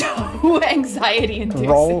is so anxiety-inducing.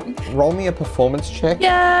 Roll me a performance check.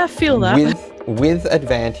 Yeah, I feel that. With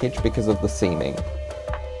advantage because of the seeming.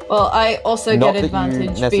 Well, I also Not get that you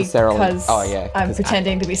advantage necessarily- because Oh, yeah, I'm 'cause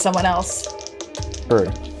pretending to be someone else. True.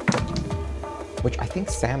 Which I think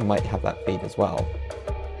Sam might have that feat as well.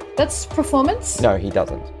 That's performance? No, he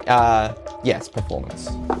doesn't. Yes,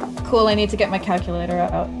 performance. Cool, I need to get my calculator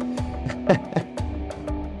out.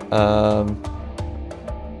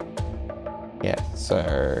 Yeah, so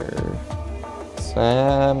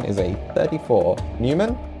Sam is a 34.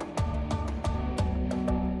 Newman?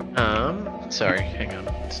 Sorry, hang on,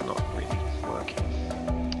 it's not really working.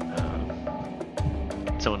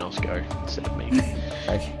 Someone else go instead of me.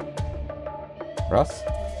 Okay. Russ?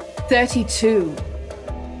 32.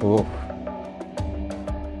 Ooh.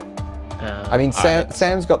 I mean,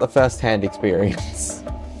 Sam's got the first-hand experience.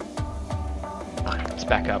 Let's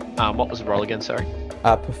back up. What was the roll again, sorry?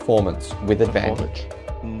 performance with advantage.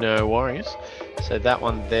 No worries. So that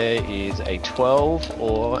one there is a 12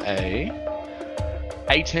 or a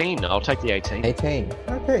 18. I'll take the 18. 18.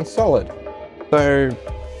 Okay, solid. So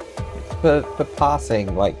for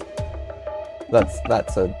passing, like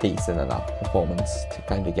that's a decent enough performance to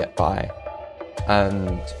kind of get by.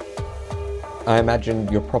 And I imagine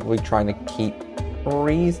you're probably trying to keep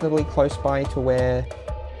reasonably close by to where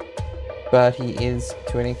Bertie is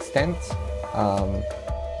to an extent,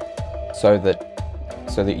 so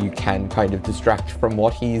that you can kind of distract from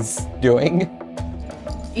what he's doing.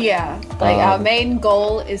 Yeah, like our main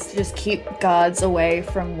goal is to just keep guards away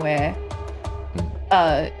from where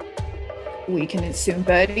we can assume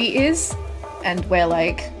Birdie is, and where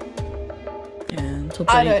like until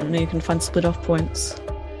I you can find split off points.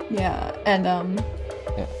 yeah, and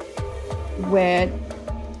where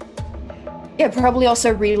probably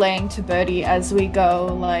also relaying to Birdie as we go,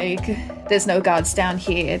 like there's no guards down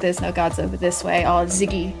here, there's no guards over this way. Oh,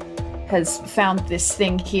 Ziggy has found this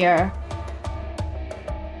thing here.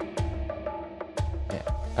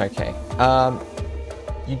 Okay.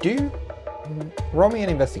 You do roll me an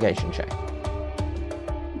investigation check.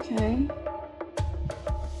 Okay.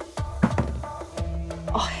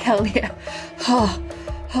 Oh hell yeah.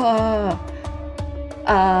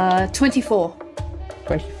 24.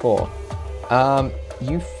 24.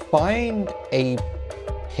 You find a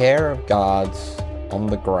pair of guards on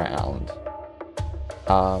the ground,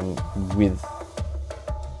 with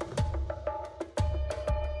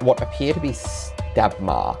what appear to be stab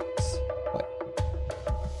marks, like,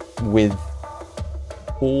 with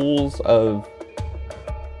pools of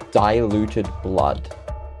diluted blood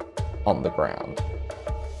on the ground.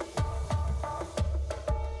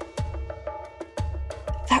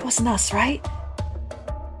 That wasn't us, right?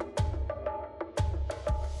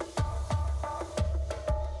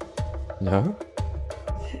 No?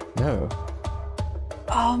 No.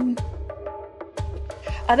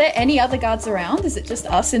 Are there any other guards around? Is it just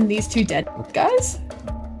us and these two dead guys?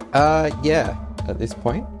 Yeah, at this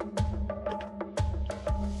point.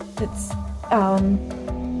 It's, Are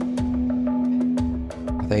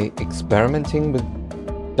they experimenting with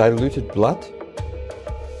diluted blood?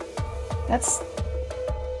 that's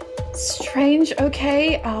strange.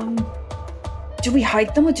 Okay, do we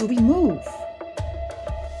hide them or do we move?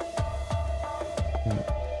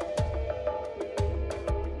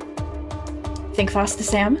 Think faster,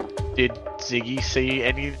 Sam. Did Ziggy see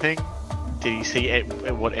anything? Did he see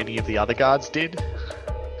what any of the other guards did?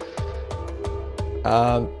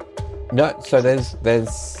 No, so there's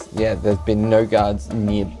been no guards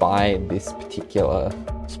nearby this particular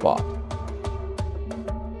spot.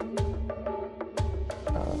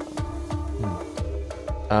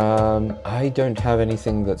 I don't have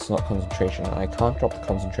anything that's not concentration, and I can't drop the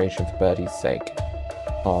concentration for Bertie's sake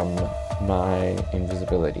on my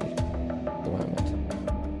invisibility at the moment.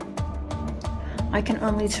 I can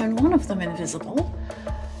only turn one of them invisible.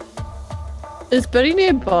 Is Betty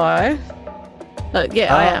nearby?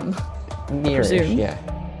 Yeah, I am. Nearish, presume. yeah.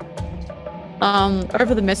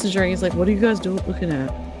 Over the messenger, he's like, "What are you guys looking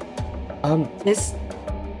at?" This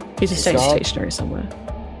He's just staying God. stationary somewhere.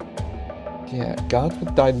 Yeah, guards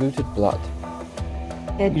with diluted blood.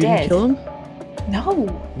 they're You dead. didn't kill him? No.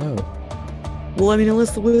 No. Well, I mean,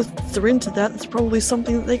 unless the Worths are into that, it's probably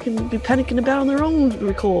something that they can be panicking about on their own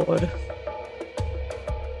record.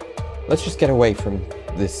 Let's just get away from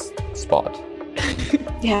this spot.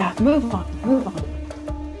 Yeah, move on.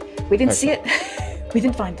 We didn't see Okay. it. We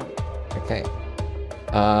didn't find them. Okay.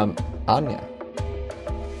 Anya,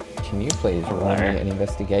 can you please roll me an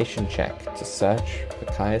investigation check to search for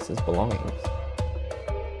Caius's belongings?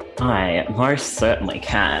 I most certainly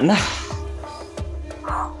can.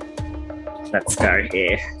 Let's go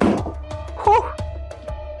here. Whew.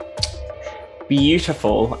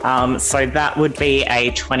 Beautiful. So that would be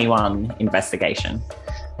a 21 investigation.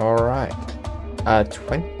 All right.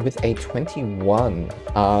 With a 21,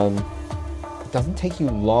 it doesn't take you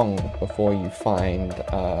long before you find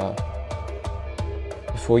a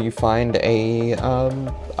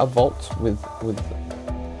vault with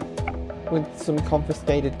some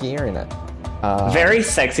confiscated gear in it. Very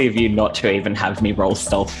sexy of you not to even have me roll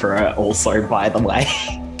stealth for it also, by the way.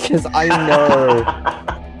 Because I know,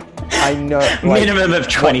 like, Minimum of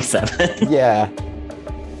 27. yeah.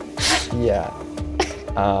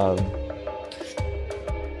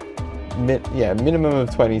 Minimum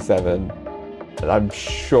of 27. And I'm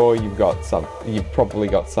sure you've probably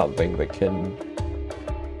got something that can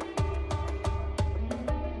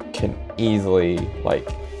easily, like,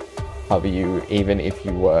 cover you, even if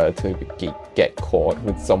you were to get caught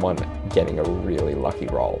with someone getting a really lucky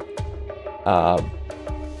roll.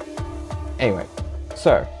 Anyway,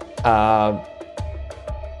 so,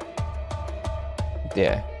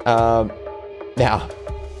 now,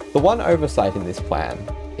 the one oversight in this plan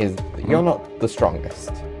is that you're not the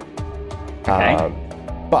strongest. Okay.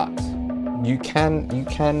 But you can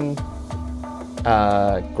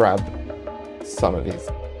grab some of his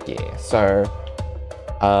gear. So,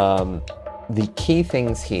 the key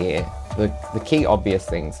things here, the key obvious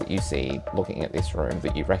things that you see looking at this room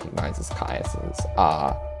that you recognize as Caius's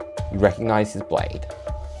are, you recognize his blade,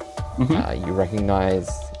 you recognize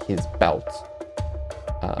his belt,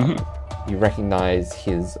 you recognize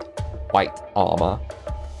his white armor,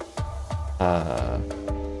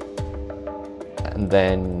 and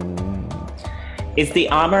then... Is the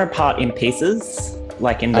armor apart in pieces,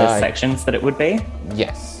 like in the sections that it would be?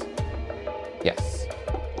 Yes.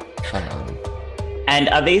 And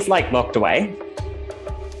are these like locked away?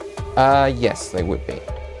 Yes, they would be.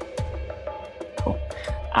 Cool.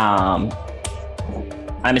 I'm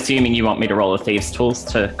assuming you want me to roll a thieves' tools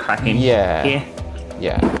to crack in here?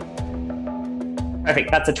 Yeah.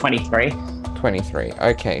 Perfect, that's a 23. 23.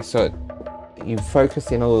 Okay, so you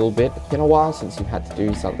focus in a little bit. It's been a while since you've had to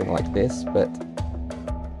do something like this, but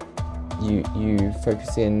you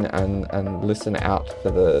focus in and listen out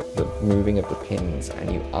for the moving of the pins,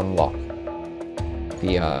 and you unlock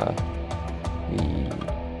the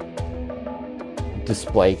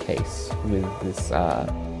display case with this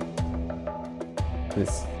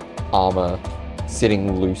armor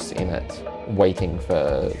sitting loose in it, waiting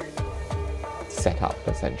for setup,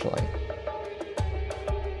 essentially.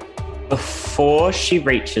 Before she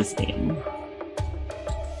reaches in,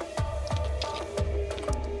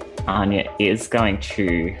 Anya is going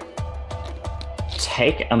to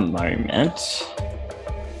take a moment.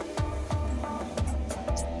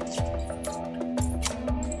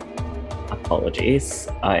 Apologies.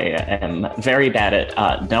 I am very bad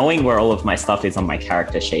at knowing where all of my stuff is on my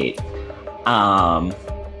character sheet.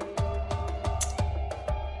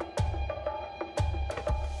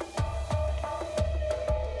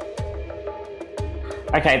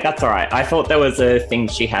 Okay, that's all right. I thought there was a thing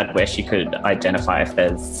she had where she could identify if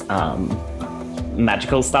there's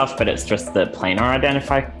magical stuff, but it's just the planar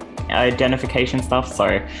identification stuff.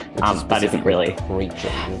 So that isn't really.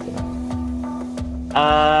 Creatures, isn't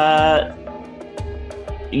it?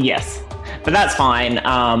 Yes, but that's fine.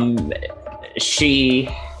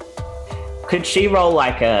 Could she roll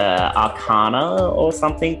like a Arcana or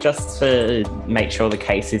something just to make sure the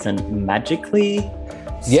case isn't magically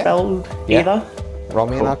spelled either? Roll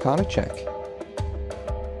me an Arcana check.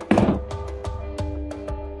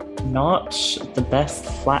 Not the best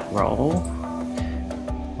flat roll.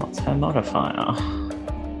 What's her modifier?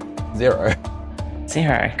 0.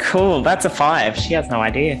 0. Cool, that's a 5. She has no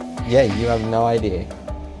idea. Yeah, you have no idea.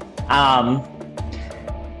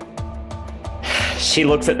 She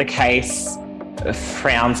looks at the case,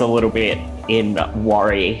 frowns a little bit in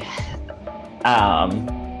worry.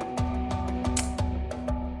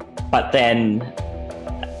 But then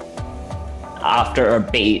after a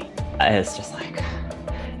beat, it's just like,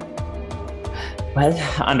 well,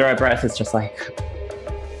 under her breath, it's just like,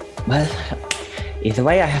 well, either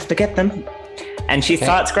way, I have to get them. And she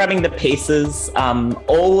starts grabbing the pieces,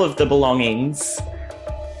 all of the belongings.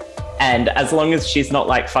 And as long as she's not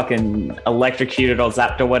like fucking electrocuted or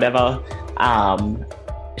zapped or whatever,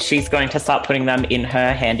 she's going to start putting them in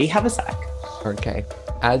her handy haversack. Okay.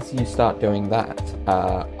 As you start doing that,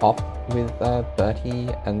 off with Bertie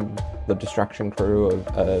and the destruction crew of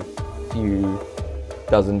a few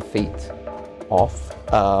dozen feet off,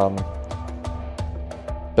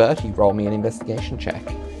 Bertie, roll me an investigation check.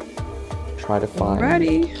 Try to find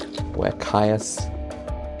where Caius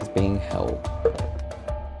is being held.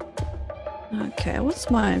 Okay, what's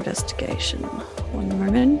my investigation? One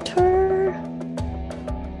momento.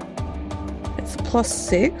 It's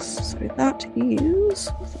 +6, so that is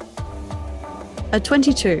a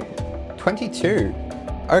 22. 22.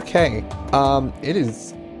 Okay. It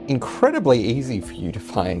is incredibly easy for you to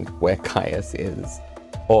find where Caius is,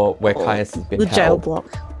 or where Caius has been The held. jail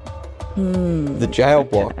block. The jail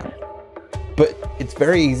block. But it's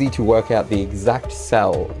very easy to work out the exact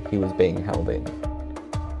cell he was being held in.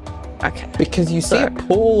 Okay. Because you see a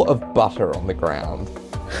pool of butter on the ground.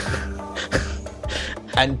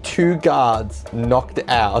 And 2 guards knocked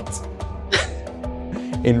out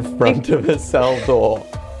in front of a cell door.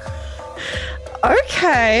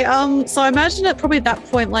 Okay, so I imagine at probably that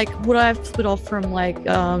point, like, would I have split off from, like,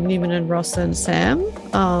 Newman and Ross and Sam?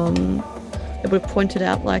 It would have pointed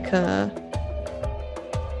out, like, the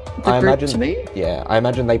group to me? Yeah, I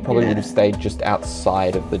imagine they probably would have stayed just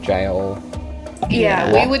outside of the jail.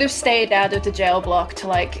 Yeah, we would have stayed out of the jail block to,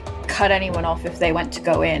 like, cut anyone off if they went to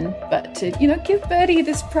go in, but to, give Bertie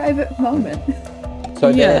this private moment. So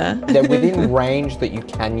Yeah. they're within range that you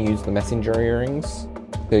can use the messenger earrings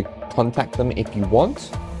to contact them if you want.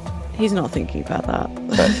 He's not thinking about that.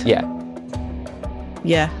 But yeah.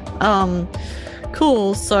 Yeah.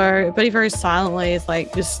 Cool. So Betty very silently is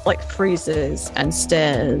just freezes and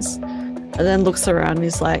stares, and then looks around and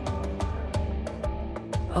is like,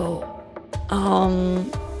 oh,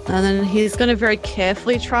 and then he's going to very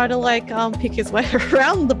carefully try to pick his way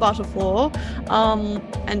around the butter floor,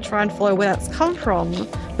 and try and follow where that's come from.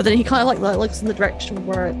 But then he kind of looks in the direction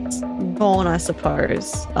where it's gone, I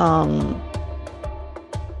suppose.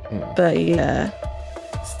 But yeah,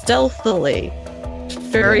 stealthily,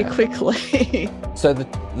 very quickly. So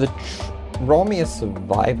roll me a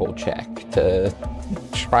survival check to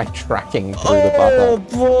try tracking through the Oh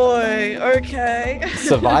butter. boy. Okay.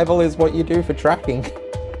 Survival is what you do for tracking.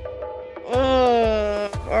 All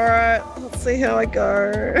right. Let's see how I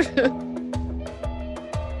go.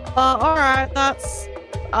 All right. That's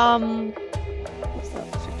what's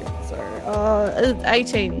that? 15, sorry.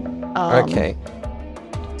 18. Okay.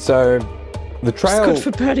 So the It's trail good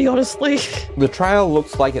for Bertie, honestly. the trail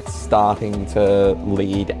looks like it's starting to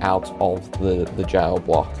lead out of the jail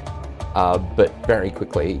block, but very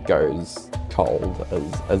quickly goes cold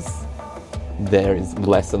as there is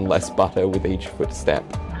less and less butter with each footstep.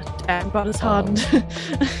 Damn, butter's hardened.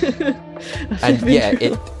 And yeah,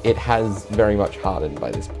 it has very much hardened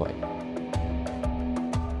by this point.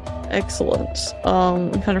 Excellent.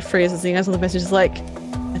 Kind of freezes. He answers the message. Is like,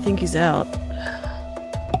 I think he's out.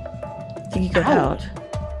 I think he got out.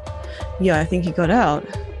 Yeah, I think he got out.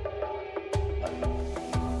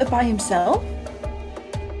 By himself?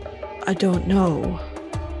 I don't know.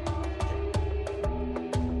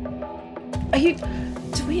 Are you...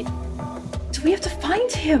 Do we have to find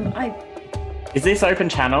him? Is this open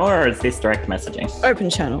channel or is this direct messaging? Open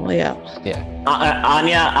channel, yeah. Yeah.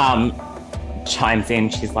 Anya chimes in.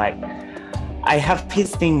 She's like, I have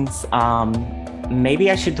his things.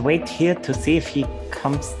 Maybe I should wait here to see if he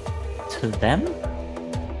comes to them?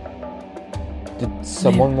 Did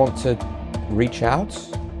someone want to reach out?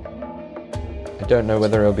 I don't know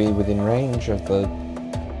whether it'll be within range of the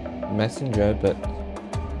messenger, but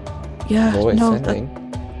Yeah, always no, sending.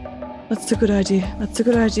 that's a good idea. That's a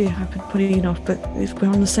good idea. I've been putting it off, but if we're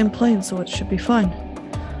on the same plane, so it should be fine.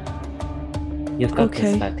 You've got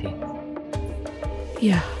Okay. this, Betty.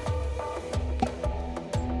 Yeah.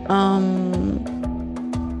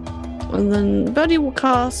 And then Bertie will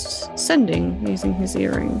cast Sending using his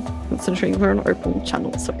earring, considering we're on open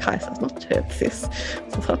channel, so Kais has not heard this,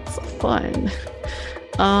 so that's fine.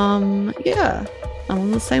 Yeah, I'm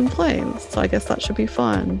on the same plane, so I guess that should be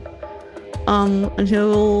fine. And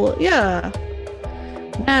he'll, man,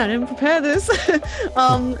 I didn't prepare this.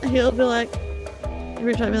 He'll be like, he'll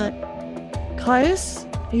reach out and be like, Kais,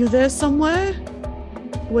 are you there somewhere?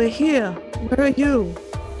 We're here. Where are you?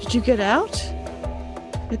 Did you get out?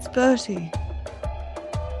 It's Bertie.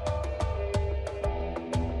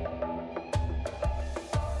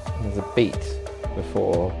 There's a beat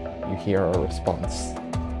before you hear a response.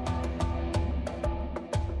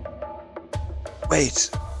 Wait.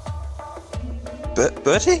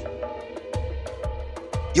 Bertie?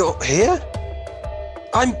 You're here?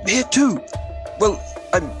 I'm here too. Well,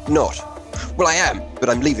 I'm not. Well, I am, but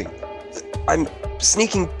I'm leaving. I'm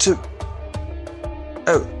sneaking to...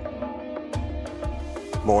 Oh.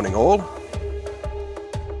 Morning, all.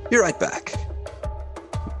 Be right back.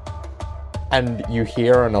 And you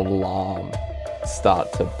hear an alarm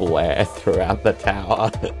start to blare throughout the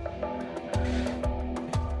tower.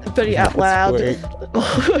 Bertie out loud.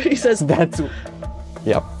 He says, That's...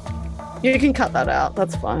 Yep. you can cut that out.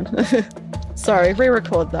 That's fine. Sorry,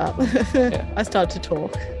 re-record that. Yeah. I started to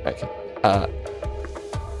talk. Okay.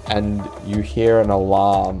 And you hear an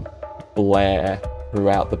alarm blare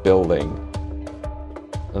throughout the building.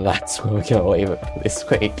 And that's where we're going to leave it for this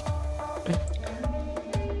week.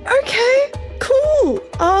 Okay, cool.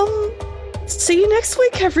 See you next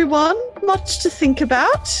week, everyone. Much to think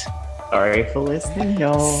about. Sorry for listening,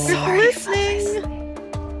 y'all. Sorry for listening.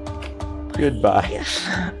 Goodbye.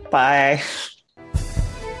 Bye.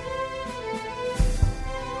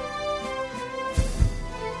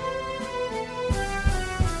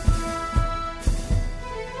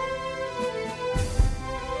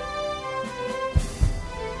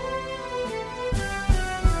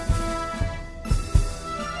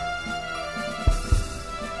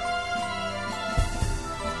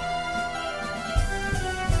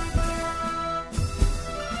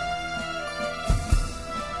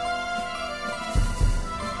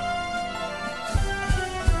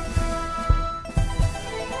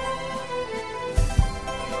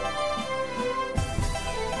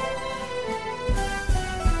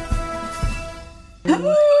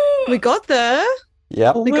 We got there.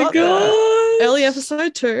 Yep. Oh We my got there. god! Early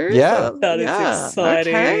episode 2. Yeah. That is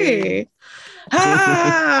exciting. Okay.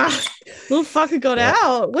 Ah! Little fucker got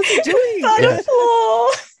out. What's he doing? Yeah.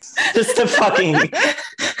 Just a fucking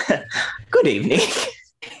good evening.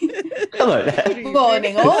 Hello there.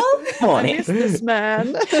 Morning, all. I Morning. miss this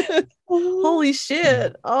man. Holy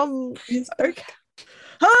shit. Okay.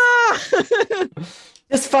 Ah!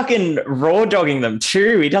 Just fucking raw dogging them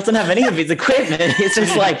too. He doesn't have any of his equipment. He's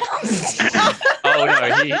just like Oh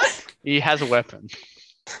no, he has a weapon.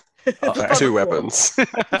 Two weapons.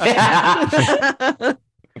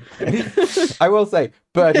 I will say,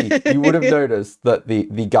 Bertie, you would have noticed that the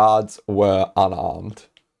guards were unarmed.